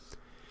Reaper.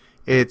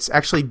 It's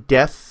actually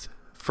Death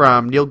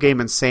from Neil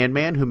Gaiman's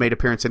Sandman, who made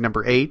appearance in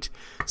number 8.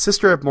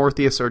 Sister of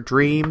Morpheus, or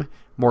Dream.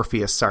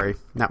 Morpheus, sorry.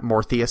 Not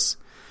Morpheus.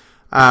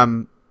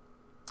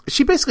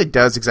 She basically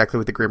does exactly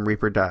what the Grim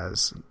Reaper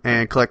does.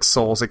 And collects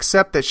souls,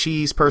 except that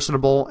she's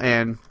personable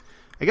and,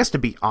 I guess to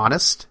be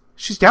honest,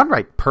 she's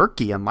downright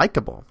perky and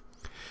likable.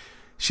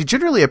 She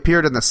generally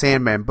appeared in the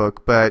Sandman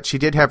book, but she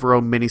did have her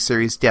own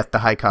miniseries, Death, the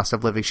High Cost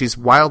of Living. She's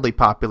wildly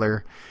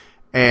popular,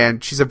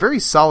 and she's a very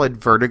solid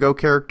Vertigo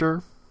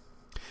character,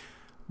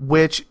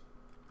 which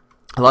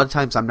a lot of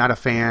times I'm not a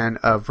fan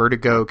of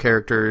Vertigo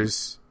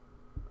characters,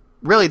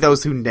 really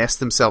those who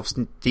nest themselves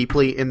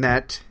deeply in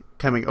that,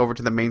 coming over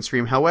to the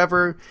mainstream.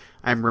 However,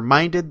 I'm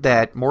reminded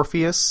that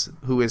Morpheus,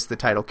 who is the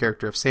title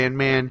character of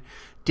Sandman,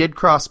 did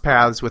cross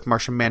paths with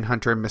Martian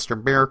Manhunter and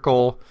Mr.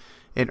 Miracle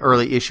in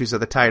early issues of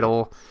the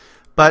title.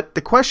 But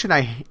the question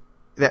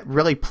that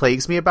really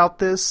plagues me about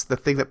this, the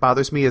thing that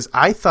bothers me, is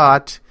I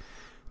thought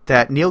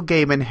that Neil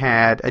Gaiman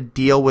had a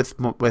deal with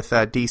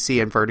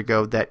DC and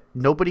Vertigo that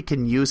nobody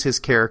can use his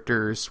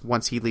characters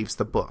once he leaves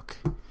the book,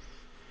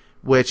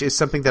 which is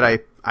something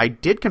that I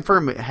did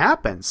confirm it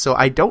happened. So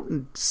I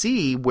don't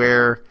see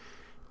where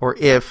or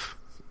if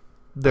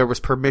there was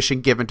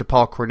permission given to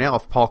Paul Cornell,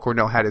 if Paul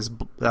Cornell had his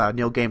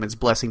Neil Gaiman's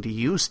blessing to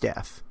use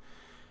Death.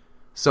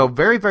 So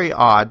very, very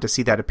odd to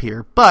see that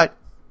appear, but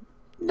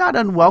not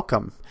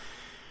unwelcome.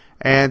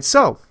 And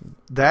so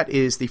that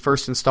is the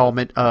first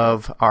installment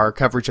of our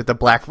coverage of the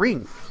Black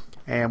Ring.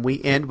 And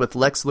we end with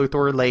Lex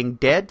Luthor laying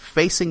dead,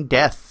 facing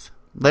death,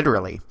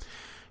 literally.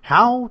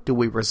 How do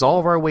we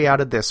resolve our way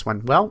out of this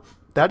one? Well,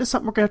 that is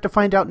something we're going to have to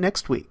find out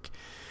next week.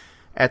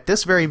 At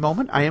this very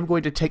moment, I am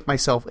going to take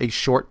myself a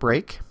short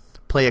break,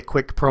 play a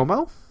quick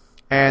promo,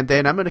 and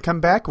then I'm going to come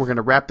back. We're going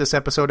to wrap this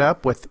episode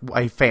up with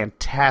a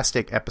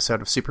fantastic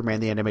episode of Superman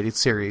the Animated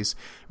Series.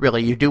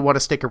 Really, you do want to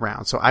stick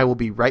around, so I will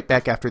be right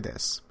back after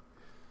this.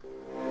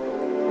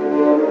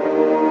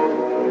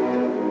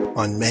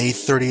 On May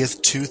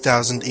 30th,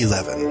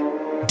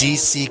 2011,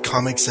 DC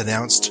Comics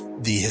announced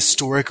the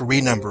historic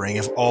renumbering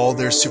of all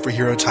their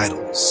superhero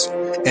titles,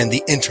 and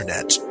the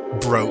internet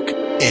broke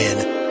in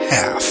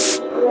half.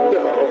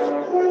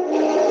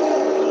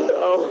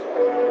 No,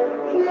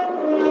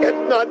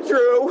 it's not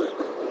true.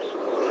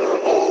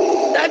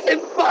 That's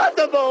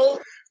impossible!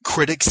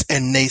 Critics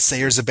and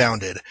naysayers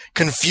abounded.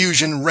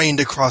 Confusion reigned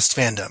across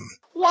fandom.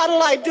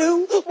 What'll I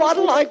do?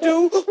 What'll I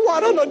do?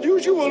 What an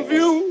unusual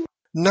view!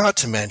 Not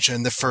to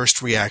mention the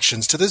first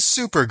reactions to the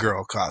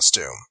Supergirl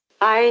costume.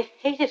 I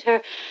hated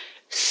her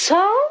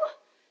so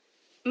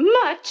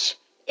much.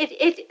 Flames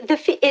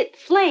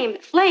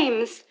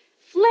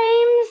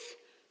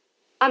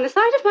on the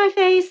side of my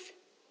face,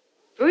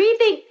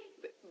 heaving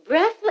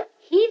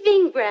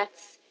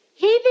breaths.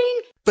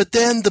 But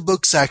then the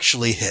books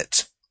actually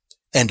hit.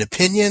 And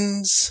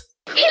opinions...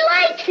 He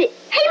likes it!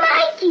 Hey,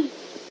 Mikey!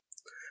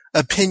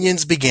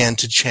 Opinions began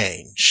to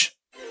change.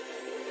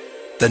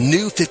 The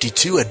New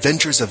 52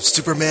 Adventures of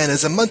Superman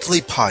is a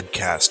monthly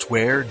podcast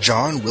where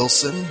John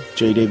Wilson,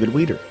 J. David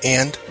Weeder,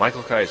 and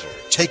Michael Kaiser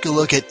take a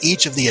look at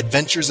each of the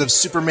adventures of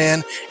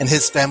Superman and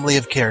his family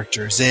of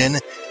characters in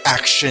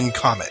Action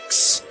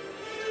Comics.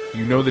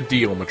 You know the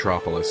deal,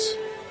 Metropolis.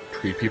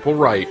 treat people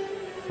right,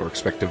 or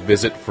expect a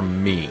visit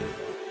from me.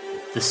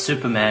 The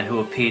Superman who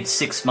appeared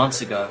 6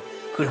 months ago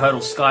could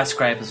hurdle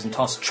skyscrapers and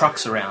toss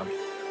trucks around.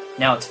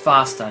 Now it's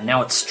faster,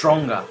 now it's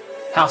stronger.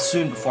 How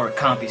soon before it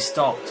can't be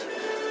stopped?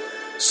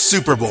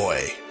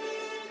 Superboy.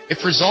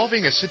 If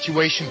resolving a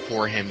situation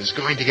for him is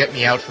going to get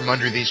me out from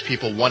under these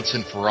people once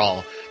and for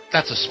all,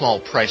 that's a small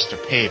price to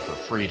pay for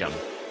freedom.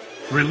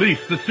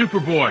 Release the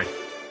Superboy.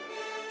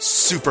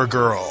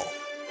 Supergirl.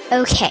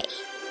 Okay.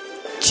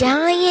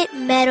 Giant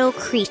metal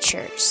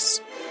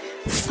creatures.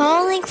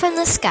 Falling from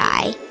the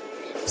sky.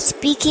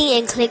 Speaking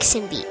in clicks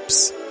and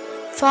beeps.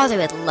 Father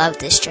would love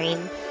this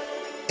dream.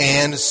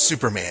 And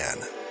Superman.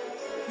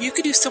 You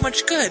could do so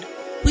much good.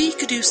 We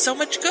could do so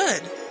much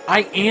good.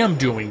 I am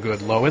doing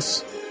good,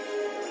 Lois.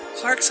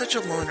 Clark's such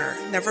a loner.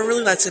 Never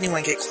really lets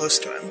anyone get close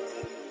to him.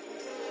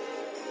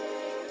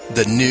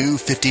 The New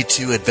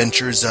 52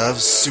 Adventures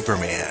of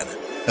Superman.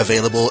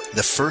 Available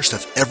the first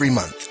of every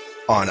month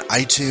on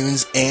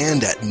iTunes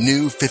and at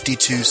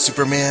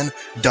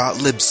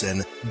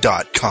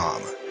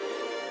new52superman.libsyn.com.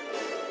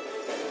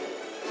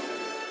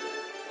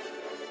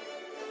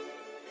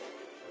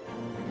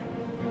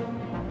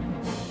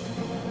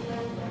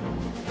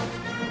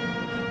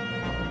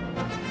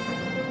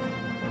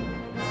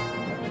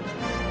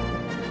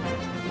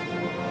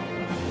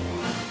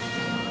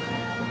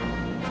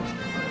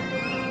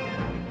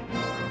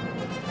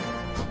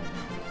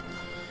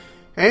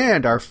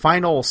 And our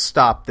final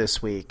stop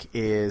this week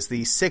is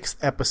the 6th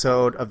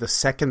episode of the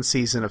 2nd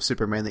season of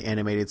Superman the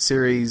Animated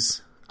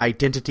Series,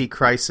 Identity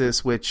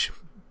Crisis, which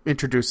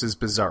introduces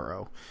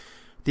Bizarro.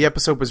 The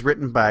episode was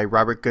written by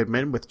Robert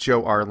Goodman with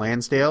Joe R.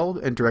 Lansdale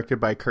and directed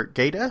by Kurt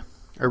Gaeta.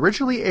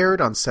 Originally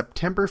aired on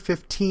September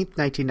 15th,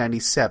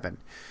 1997.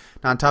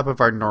 Now, on top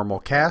of our normal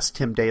cast,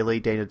 Tim Daly,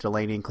 Dana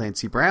Delaney, and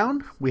Clancy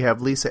Brown, we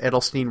have Lisa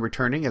Edelstein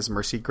returning as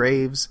Mercy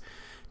Graves,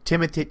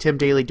 Tim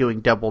Daly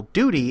doing double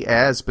duty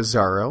as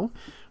Bizarro,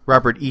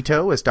 Robert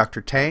Ito as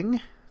Dr.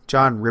 Tang,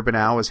 John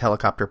Ribbenow as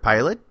Helicopter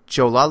Pilot,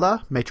 Joe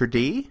Lala, Maitre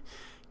D',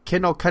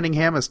 Kendall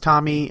Cunningham as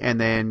Tommy,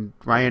 and then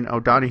Ryan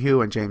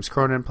O'Donoghue and James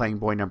Cronin playing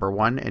Boy Number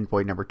 1 and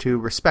Boy Number 2,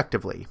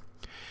 respectively.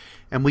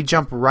 And we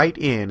jump right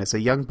in as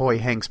a young boy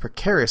hangs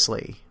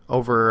precariously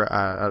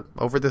over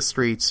the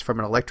streets from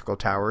an electrical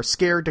tower,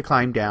 scared to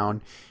climb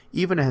down,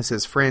 even as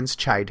his friends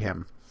chide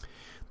him.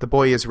 The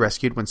boy is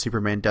rescued when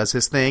Superman does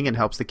his thing and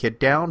helps the kid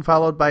down,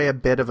 followed by a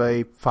bit of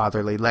a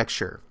fatherly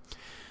lecture.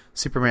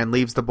 Superman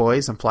leaves the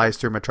boys and flies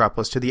through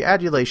Metropolis to the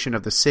adulation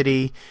of the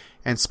city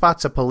and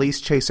spots a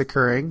police chase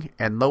occurring,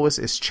 and Lois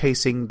is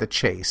chasing the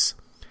chase.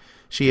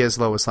 She is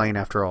Lois Lane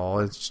after all,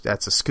 and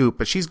that's a scoop,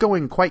 but she's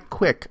going quite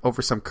quick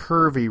over some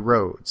curvy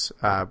roads,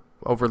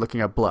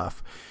 overlooking a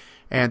bluff.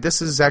 And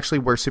this is actually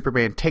where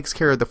Superman takes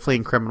care of the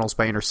fleeing criminals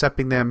by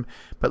intercepting them,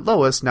 but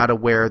Lois, not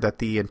aware that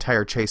the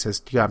entire chase has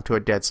come to a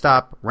dead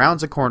stop,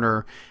 rounds a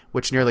corner,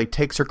 which nearly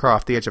takes her car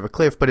off the edge of a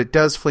cliff, but it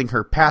does fling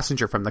her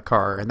passenger from the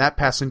car, and that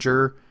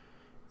passenger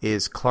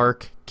is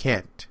Clark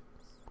Kent.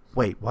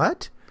 Wait,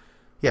 what?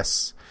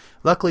 Yes.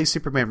 Luckily,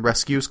 Superman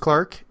rescues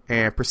Clark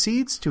and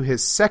proceeds to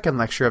his second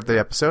lecture of the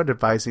episode,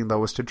 advising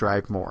Lois to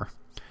drive more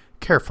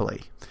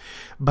carefully.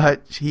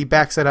 But he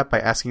backs it up by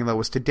asking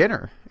Lois to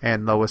dinner,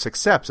 and Lois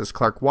accepts as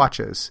Clark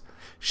watches.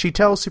 She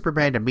tells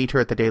Superman to meet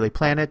her at the Daily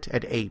Planet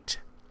at 8.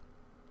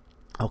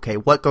 Okay,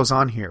 what goes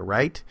on here,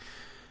 right?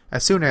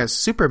 As soon as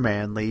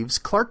Superman leaves,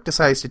 Clark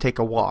decides to take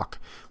a walk,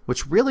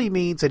 which really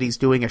means that he's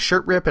doing a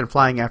shirt rip and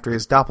flying after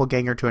his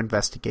doppelganger to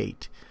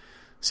investigate.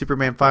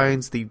 Superman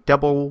finds the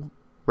double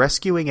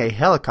rescuing a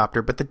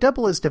helicopter, but the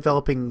double is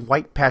developing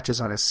white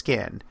patches on his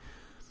skin.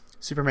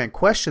 Superman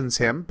questions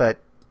him, but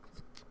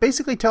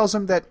basically tells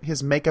him that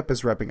his makeup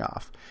is rubbing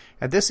off.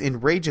 And this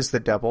enrages the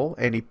double,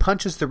 and he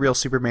punches the real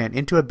Superman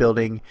into a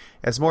building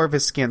as more of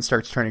his skin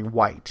starts turning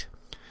white.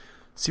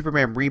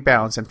 Superman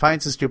rebounds and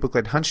finds his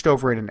duplicate hunched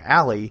over in an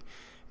alley,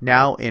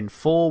 now in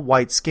full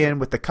white skin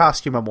with the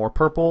costume a more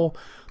purple.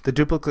 The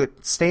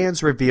duplicate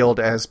stands revealed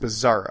as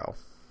Bizarro,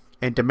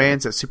 and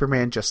demands that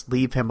Superman just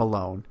leave him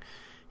alone.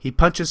 He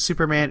punches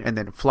Superman and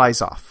then flies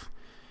off.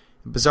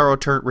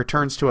 Bizarro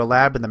returns to a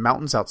lab in the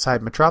mountains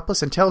outside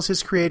Metropolis and tells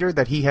his creator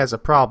that he has a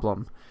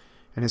problem,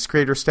 and his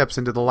creator steps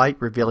into the light,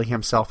 revealing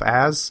himself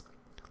as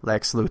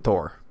Lex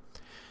Luthor.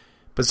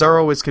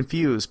 Bizarro is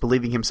confused,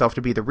 believing himself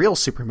to be the real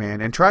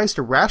Superman, and tries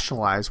to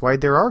rationalize why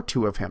there are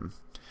two of him.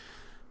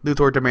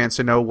 Luthor demands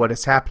to know what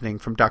is happening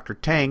from Dr.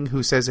 Tang,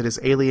 who says that his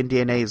alien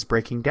DNA is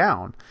breaking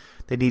down.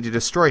 They need to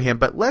destroy him,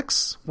 but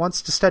Lex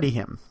wants to study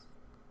him,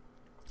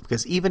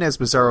 because even as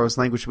Bizarro's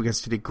language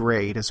begins to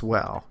degrade as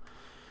well.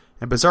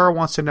 And Bizarro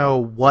wants to know,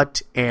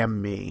 what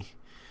am me?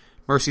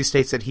 Mercy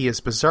states that he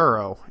is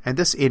Bizarro, and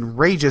this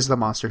enrages the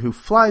monster, who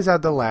flies out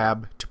of the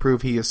lab to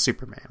prove he is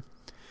Superman.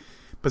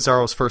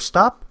 Bizarro's first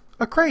stop,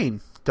 a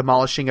crane,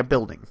 demolishing a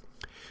building.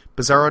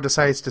 Bizarro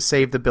decides to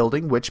save the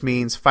building, which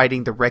means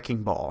fighting the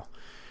wrecking ball.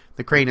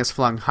 The crane is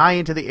flung high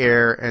into the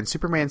air, and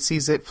Superman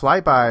sees it fly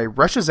by,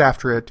 rushes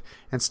after it,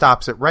 and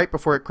stops it right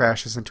before it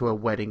crashes into a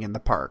wedding in the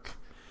park.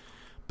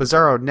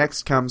 Bizarro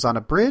next comes on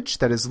a bridge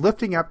that is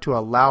lifting up to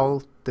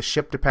allow the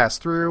ship to pass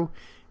through,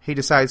 he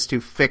decides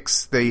to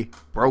fix the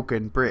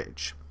broken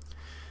bridge.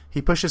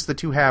 He pushes the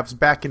two halves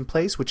back in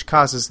place, which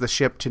causes the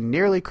ship to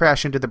nearly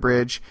crash into the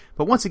bridge,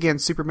 but once again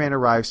Superman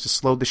arrives to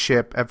slow the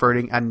ship,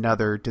 averting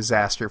another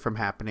disaster from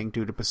happening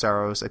due to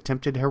Bizarro's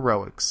attempted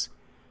heroics.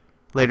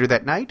 Later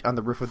that night, on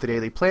the roof of the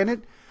Daily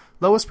Planet,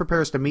 Lois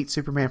prepares to meet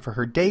Superman for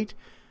her date,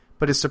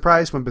 but is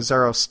surprised when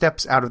Bizarro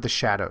steps out of the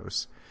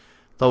shadows.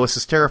 Lois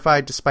is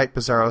terrified despite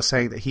Bizarro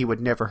saying that he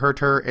would never hurt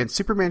her, and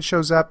Superman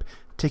shows up,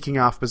 ticking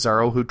off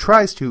Bizarro, who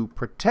tries to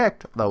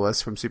protect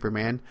Lois from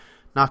Superman,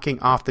 knocking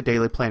off the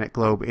Daily Planet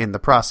globe in the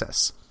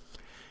process.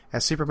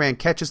 As Superman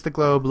catches the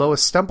globe,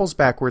 Lois stumbles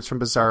backwards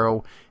from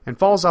Bizarro and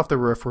falls off the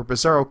roof, where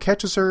Bizarro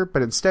catches her,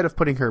 but instead of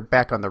putting her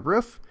back on the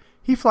roof,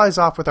 he flies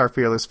off with our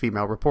fearless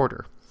female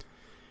reporter.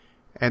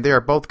 And they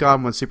are both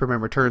gone when Superman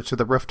returns to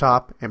the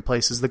rooftop and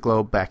places the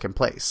globe back in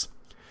place.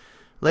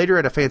 Later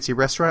at a fancy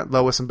restaurant,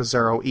 Lois and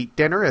Bizarro eat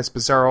dinner as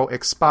Bizarro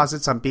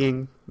exposits on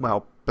being,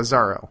 well,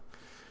 Bizarro.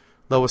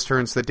 Lois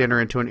turns the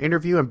dinner into an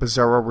interview, and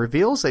Bizarro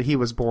reveals that he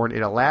was born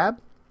in a lab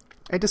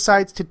and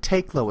decides to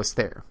take Lois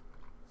there.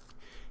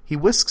 He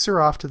whisks her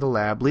off to the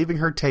lab, leaving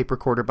her tape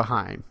recorder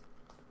behind.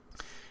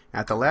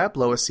 At the lab,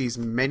 Lois sees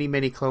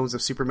many clones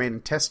of Superman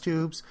in test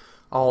tubes,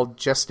 all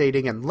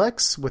gestating, and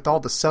Lex, with all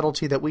the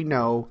subtlety that we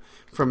know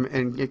from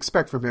and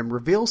expect from him,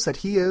 reveals that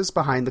he is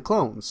behind the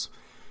clones.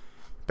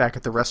 Back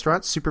at the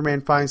restaurant,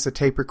 Superman finds the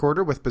tape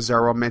recorder with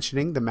Bizarro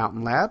mentioning the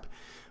Mountain Lab.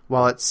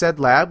 While at said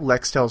lab,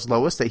 Lex tells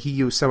Lois that he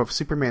used some of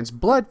Superman's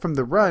blood from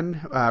the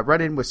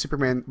run-in with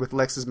Superman with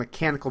Lex's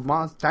mechanical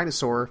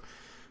dinosaur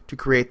to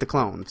create the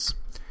clones.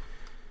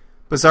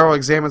 Bizarro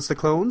examines the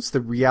clones,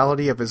 the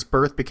reality of his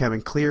birth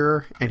becoming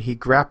clearer, and he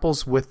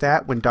grapples with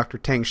that when Dr.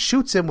 Tang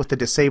shoots him with the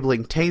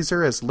disabling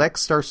taser as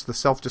Lex starts the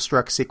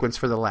self-destruct sequence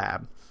for the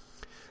lab.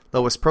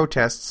 Lois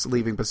protests,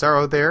 leaving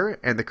Bizarro there,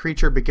 and the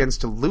creature begins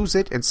to lose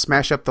it and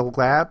smash up the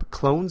lab,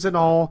 clones and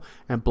all,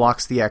 and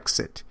blocks the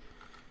exit.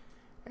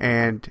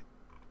 And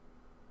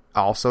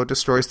also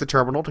destroys the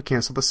terminal to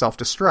cancel the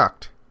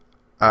self-destruct.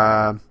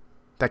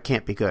 That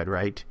can't be good,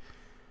 right?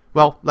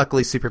 Well,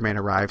 luckily Superman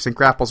arrives and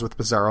grapples with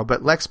Bizarro,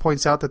 but Lex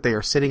points out that they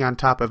are sitting on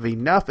top of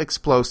enough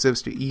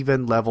explosives to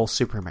even level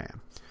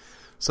Superman.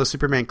 So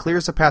Superman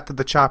clears a path to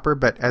the chopper,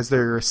 but as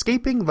they're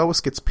escaping,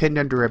 Lois gets pinned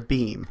under a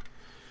beam.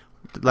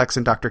 Lex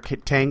and Dr.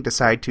 Tang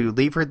decide to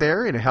leave her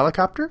there in a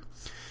helicopter,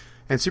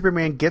 and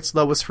Superman gets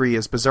Lois free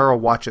as Bizarro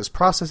watches,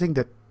 processing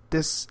that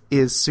this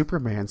is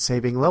Superman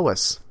saving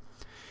Lois.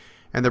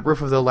 And the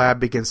roof of the lab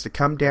begins to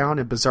come down,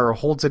 and Bizarro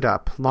holds it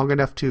up long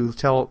enough to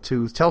tell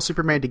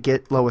Superman to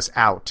get Lois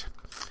out.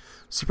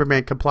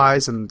 Superman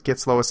complies and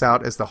gets Lois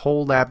out as the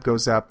whole lab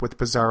goes up with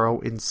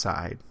Bizarro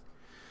inside.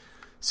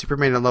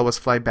 Superman and Lois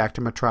fly back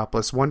to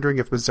Metropolis, wondering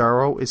if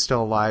Bizarro is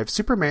still alive.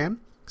 Superman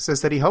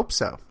says that he hopes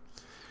so.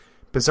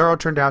 Bizarro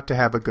turned out to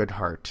have a good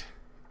heart,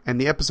 and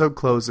the episode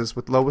closes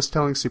with Lois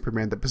telling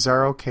Superman that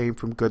Bizarro came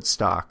from good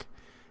stock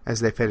as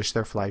they finish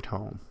their flight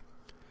home.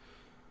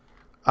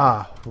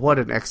 Ah, what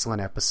an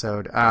excellent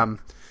episode.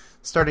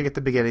 Starting at the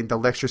beginning, the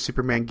lecture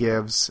Superman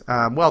gives,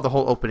 the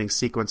whole opening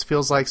sequence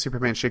feels like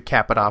Superman should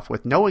cap it off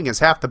with knowing is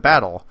half the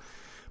battle.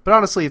 But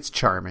honestly, it's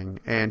charming,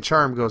 and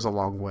charm goes a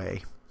long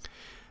way.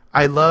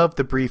 I love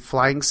the brief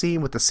flying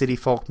scene with the city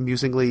folk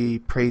musingly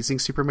praising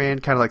Superman,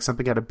 kind of like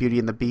something out of Beauty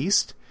and the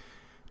Beast.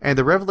 And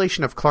the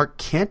revelation of Clark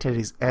Kent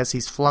as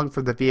he's flung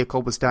from the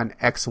vehicle was done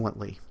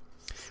excellently.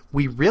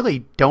 We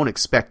really don't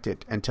expect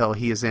it until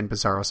he is in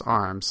Bizarro's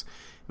arms.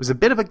 It was a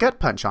bit of a gut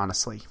punch,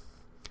 honestly.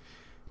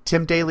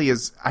 Tim Daly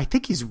I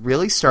think he's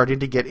really starting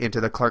to get into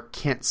the Clark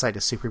Kent side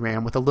of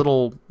Superman with a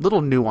little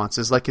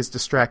nuances, like his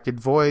distracted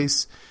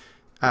voice.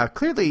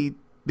 Clearly,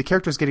 the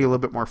character's getting a little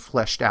bit more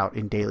fleshed out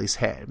in Daly's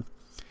head.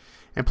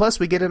 And plus,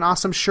 we get an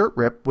awesome shirt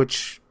rip,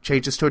 which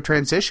changes to a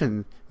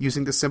transition,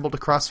 using the symbol to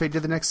crossfade to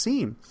the next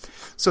scene.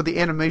 So the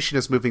animation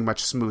is moving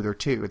much smoother,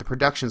 too. The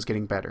production's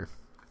getting better.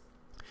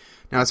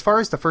 Now, as far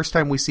as the first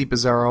time we see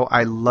Bizarro,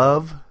 I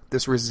love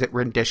this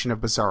rendition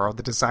of Bizarro.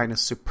 The design is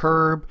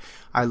superb.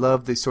 I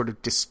love the sort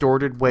of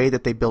distorted way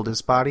that they build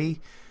his body.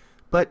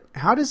 But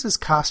how does his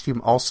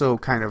costume also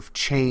kind of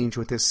change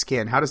with his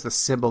skin? How does the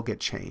symbol get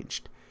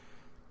changed?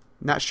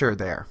 Not sure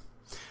there.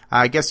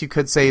 I guess you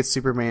could say it's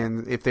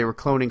Superman, if they were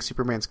cloning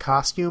Superman's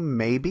costume,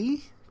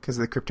 maybe, because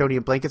of the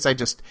Kryptonian blankets. I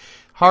just,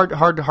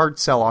 hard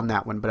sell on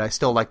that one, but I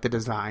still like the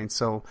design,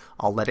 so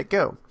I'll let it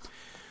go.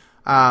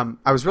 I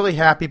was really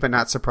happy but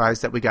not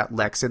surprised that we got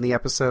Lex in the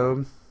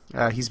episode.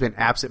 He's been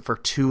absent for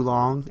too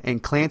long,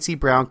 and Clancy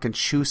Brown can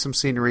chew some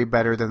scenery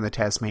better than the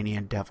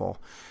Tasmanian Devil.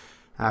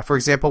 For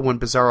example, when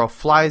Bizarro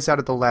flies out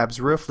of the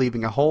lab's roof,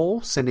 leaving a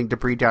hole, sending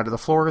debris down to the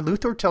floor,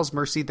 Luthor tells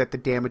Mercy that the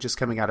damage is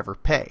coming out of her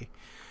pay.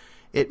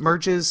 It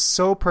merges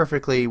so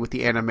perfectly with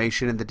the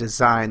animation and the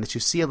design that you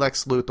see a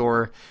Lex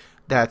Luthor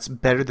that's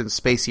better than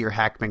Spacey or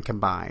Hackman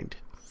combined.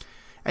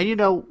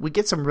 And we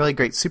get some really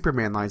great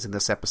Superman lines in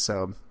this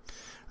episode.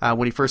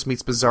 When he first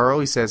meets Bizarro,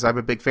 he says, "I'm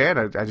a big fan,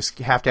 I just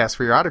have to ask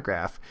for your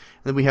autograph."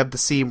 And then we have the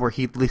scene where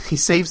he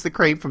saves the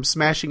crane from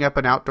smashing up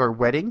an outdoor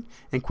wedding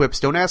and quips,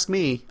 "Don't ask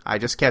me, I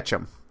just catch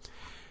 'em."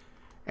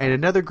 And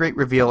another great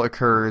reveal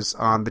occurs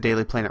on the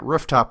Daily Planet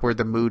rooftop, where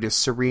the mood is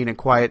serene and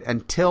quiet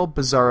until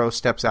Bizarro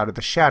steps out of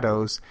the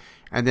shadows,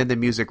 and then the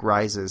music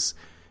rises.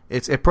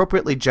 It's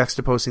appropriately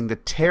juxtaposing the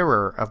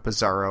terror of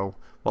Bizarro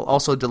while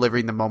also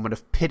delivering the moment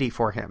of pity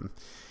for him.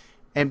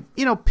 And,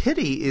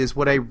 pity is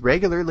what I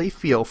regularly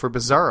feel for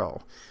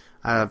Bizarro.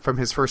 From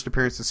his first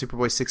appearance in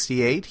Superboy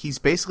 68, he's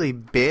basically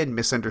been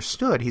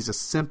misunderstood. He's a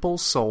simple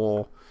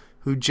soul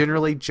who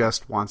generally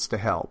just wants to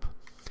help.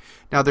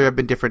 Now, there have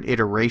been different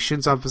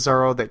iterations of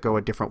Bizarro that go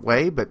a different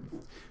way, but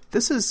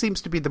this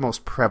seems to be the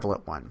most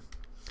prevalent one.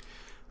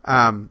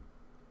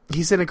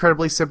 He's an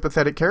incredibly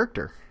sympathetic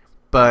character,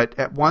 but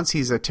at once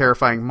he's a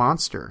terrifying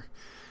monster,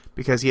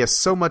 because he has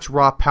so much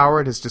raw power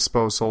at his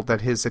disposal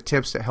that his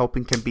attempts at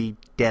helping can be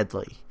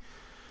deadly.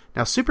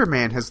 Now,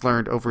 Superman has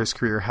learned over his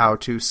career how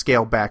to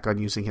scale back on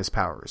using his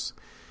powers.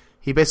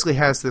 He basically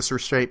has this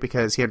restraint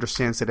because he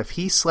understands that if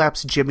he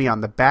slaps Jimmy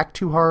on the back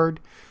too hard,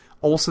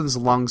 Olsen's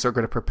lungs are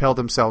going to propel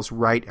themselves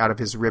right out of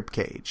his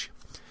ribcage.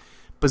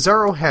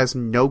 Bizarro has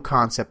no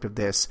concept of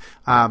this.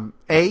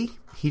 A,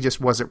 he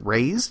just wasn't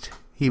raised.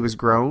 He was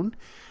grown.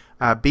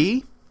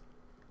 B,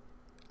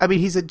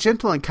 he's a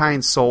gentle and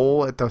kind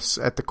soul at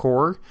the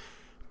core,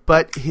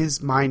 but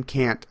his mind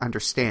can't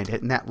understand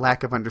it, and that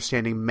lack of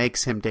understanding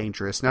makes him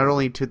dangerous, not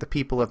only to the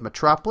people of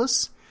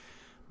Metropolis,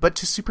 but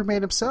to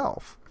Superman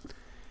himself.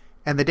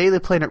 And the Daily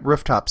Planet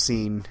rooftop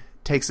scene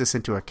takes this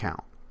into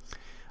account.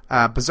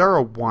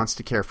 Bizarro wants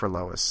to care for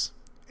Lois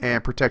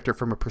and protect her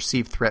from a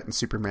perceived threat in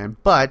Superman,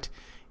 but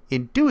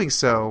in doing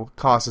so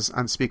causes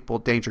unspeakable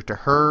danger to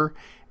her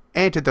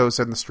and to those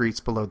on the streets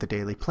below the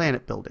Daily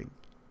Planet building.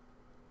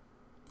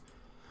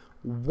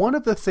 One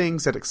of the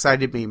things that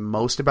excited me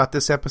most about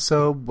this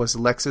episode was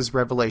Lex's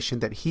revelation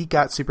that he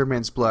got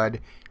Superman's blood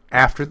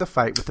after the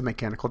fight with the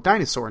mechanical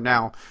dinosaur.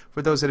 Now,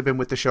 for those that have been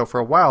with the show for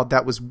a while,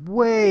 that was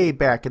way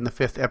back in the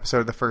 5th episode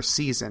of the first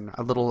season,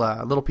 a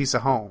little piece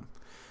of home.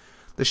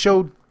 The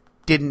show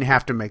didn't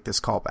have to make this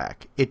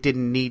callback. It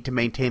didn't need to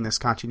maintain this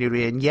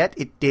continuity, and yet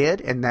it did,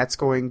 and that's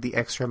going the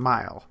extra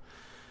mile.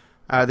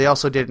 They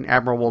also did an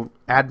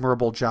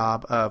admirable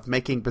job of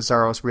making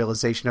Bizarro's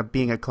realization of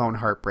being a clone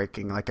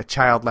heartbreaking, like a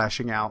child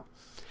lashing out.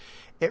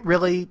 It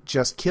really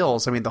just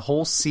kills. The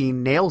whole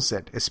scene nails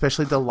it,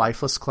 especially the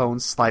lifeless clone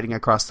sliding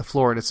across the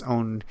floor in its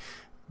own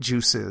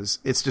juices.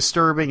 It's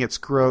disturbing, it's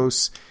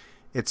gross,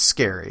 it's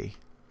scary.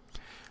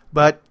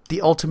 But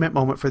the ultimate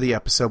moment for the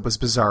episode was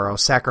Bizarro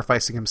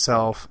sacrificing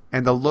himself,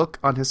 and the look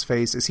on his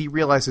face as he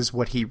realizes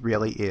what he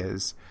really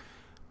is.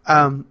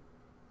 Watching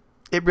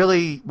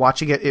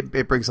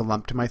it brings a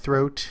lump to my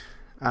throat.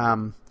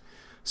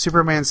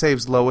 Superman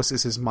saves Lois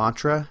is his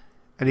mantra,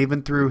 and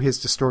even through his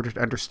distorted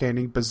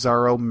understanding,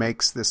 Bizarro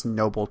makes this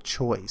noble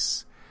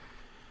choice.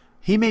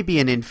 He may be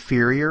an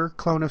inferior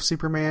clone of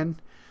Superman,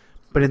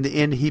 but in the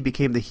end he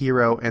became the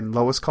hero, and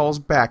Lois calls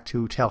back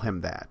to tell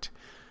him that.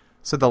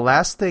 So the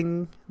last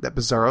thing that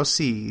Bizarro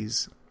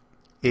sees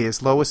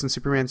is Lois in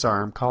Superman's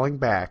arm calling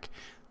back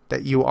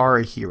that you are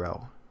a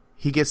hero.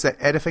 He gets that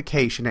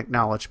edification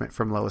acknowledgement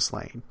from Lois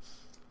Lane.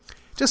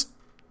 Just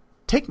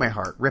take my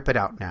heart, rip it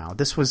out now.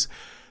 This was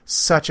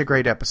such a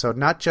great episode,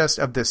 not just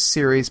of this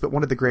series, but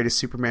one of the greatest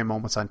Superman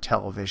moments on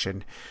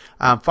television.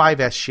 5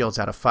 S shields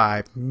out of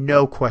 5,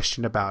 no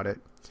question about it.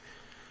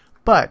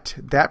 But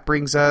that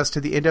brings us to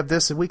the end of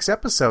this week's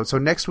episode. So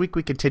next week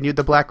we continue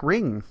The Black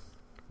Ring.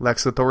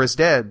 Lex Luthor is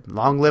dead.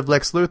 Long live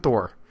Lex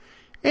Luthor.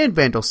 And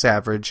Vandal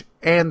Savage.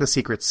 And The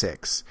Secret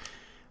Six.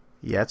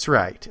 Yeah, that's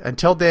right.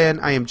 Until then,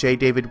 I am J.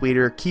 David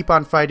Weeder. Keep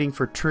on fighting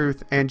for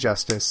truth and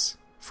justice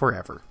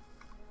forever.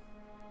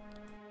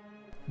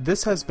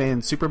 This has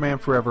been Superman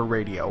Forever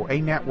Radio, a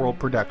Natworld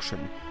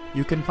production.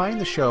 You can find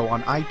the show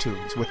on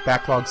iTunes with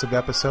backlogs of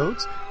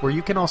episodes, where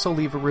you can also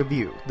leave a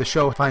review. The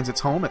show finds its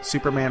home at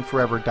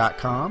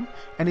supermanforever.com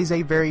and is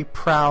a very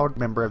proud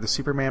member of the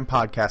Superman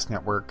Podcast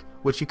Network,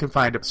 which you can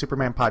find at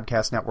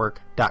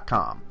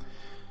supermanpodcastnetwork.com.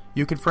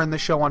 You can friend the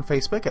show on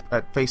Facebook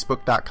at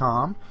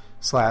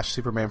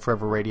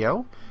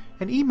facebook.com/supermanforeverradio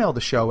and email the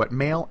show at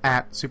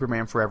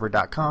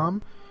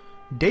mail@supermanforever.com.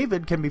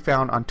 David can be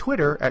found on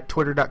Twitter at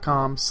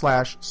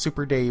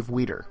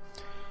twitter.com/superdaveweeder.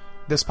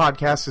 This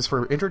podcast is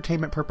for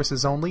entertainment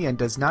purposes only and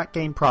does not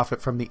gain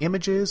profit from the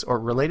images or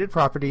related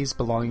properties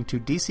belonging to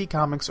DC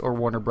Comics or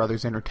Warner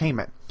Brothers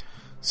Entertainment.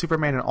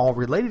 Superman and all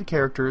related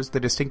characters, the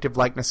distinctive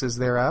likenesses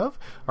thereof,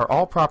 are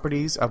all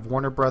properties of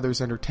Warner Brothers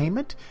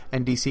Entertainment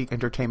and DC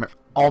Entertainment.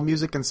 All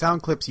music and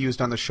sound clips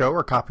used on the show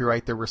are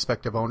copyright their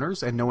respective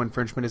owners, and no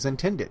infringement is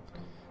intended.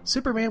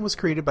 Superman was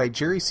created by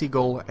Jerry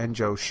Siegel and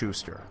Joe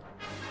Shuster.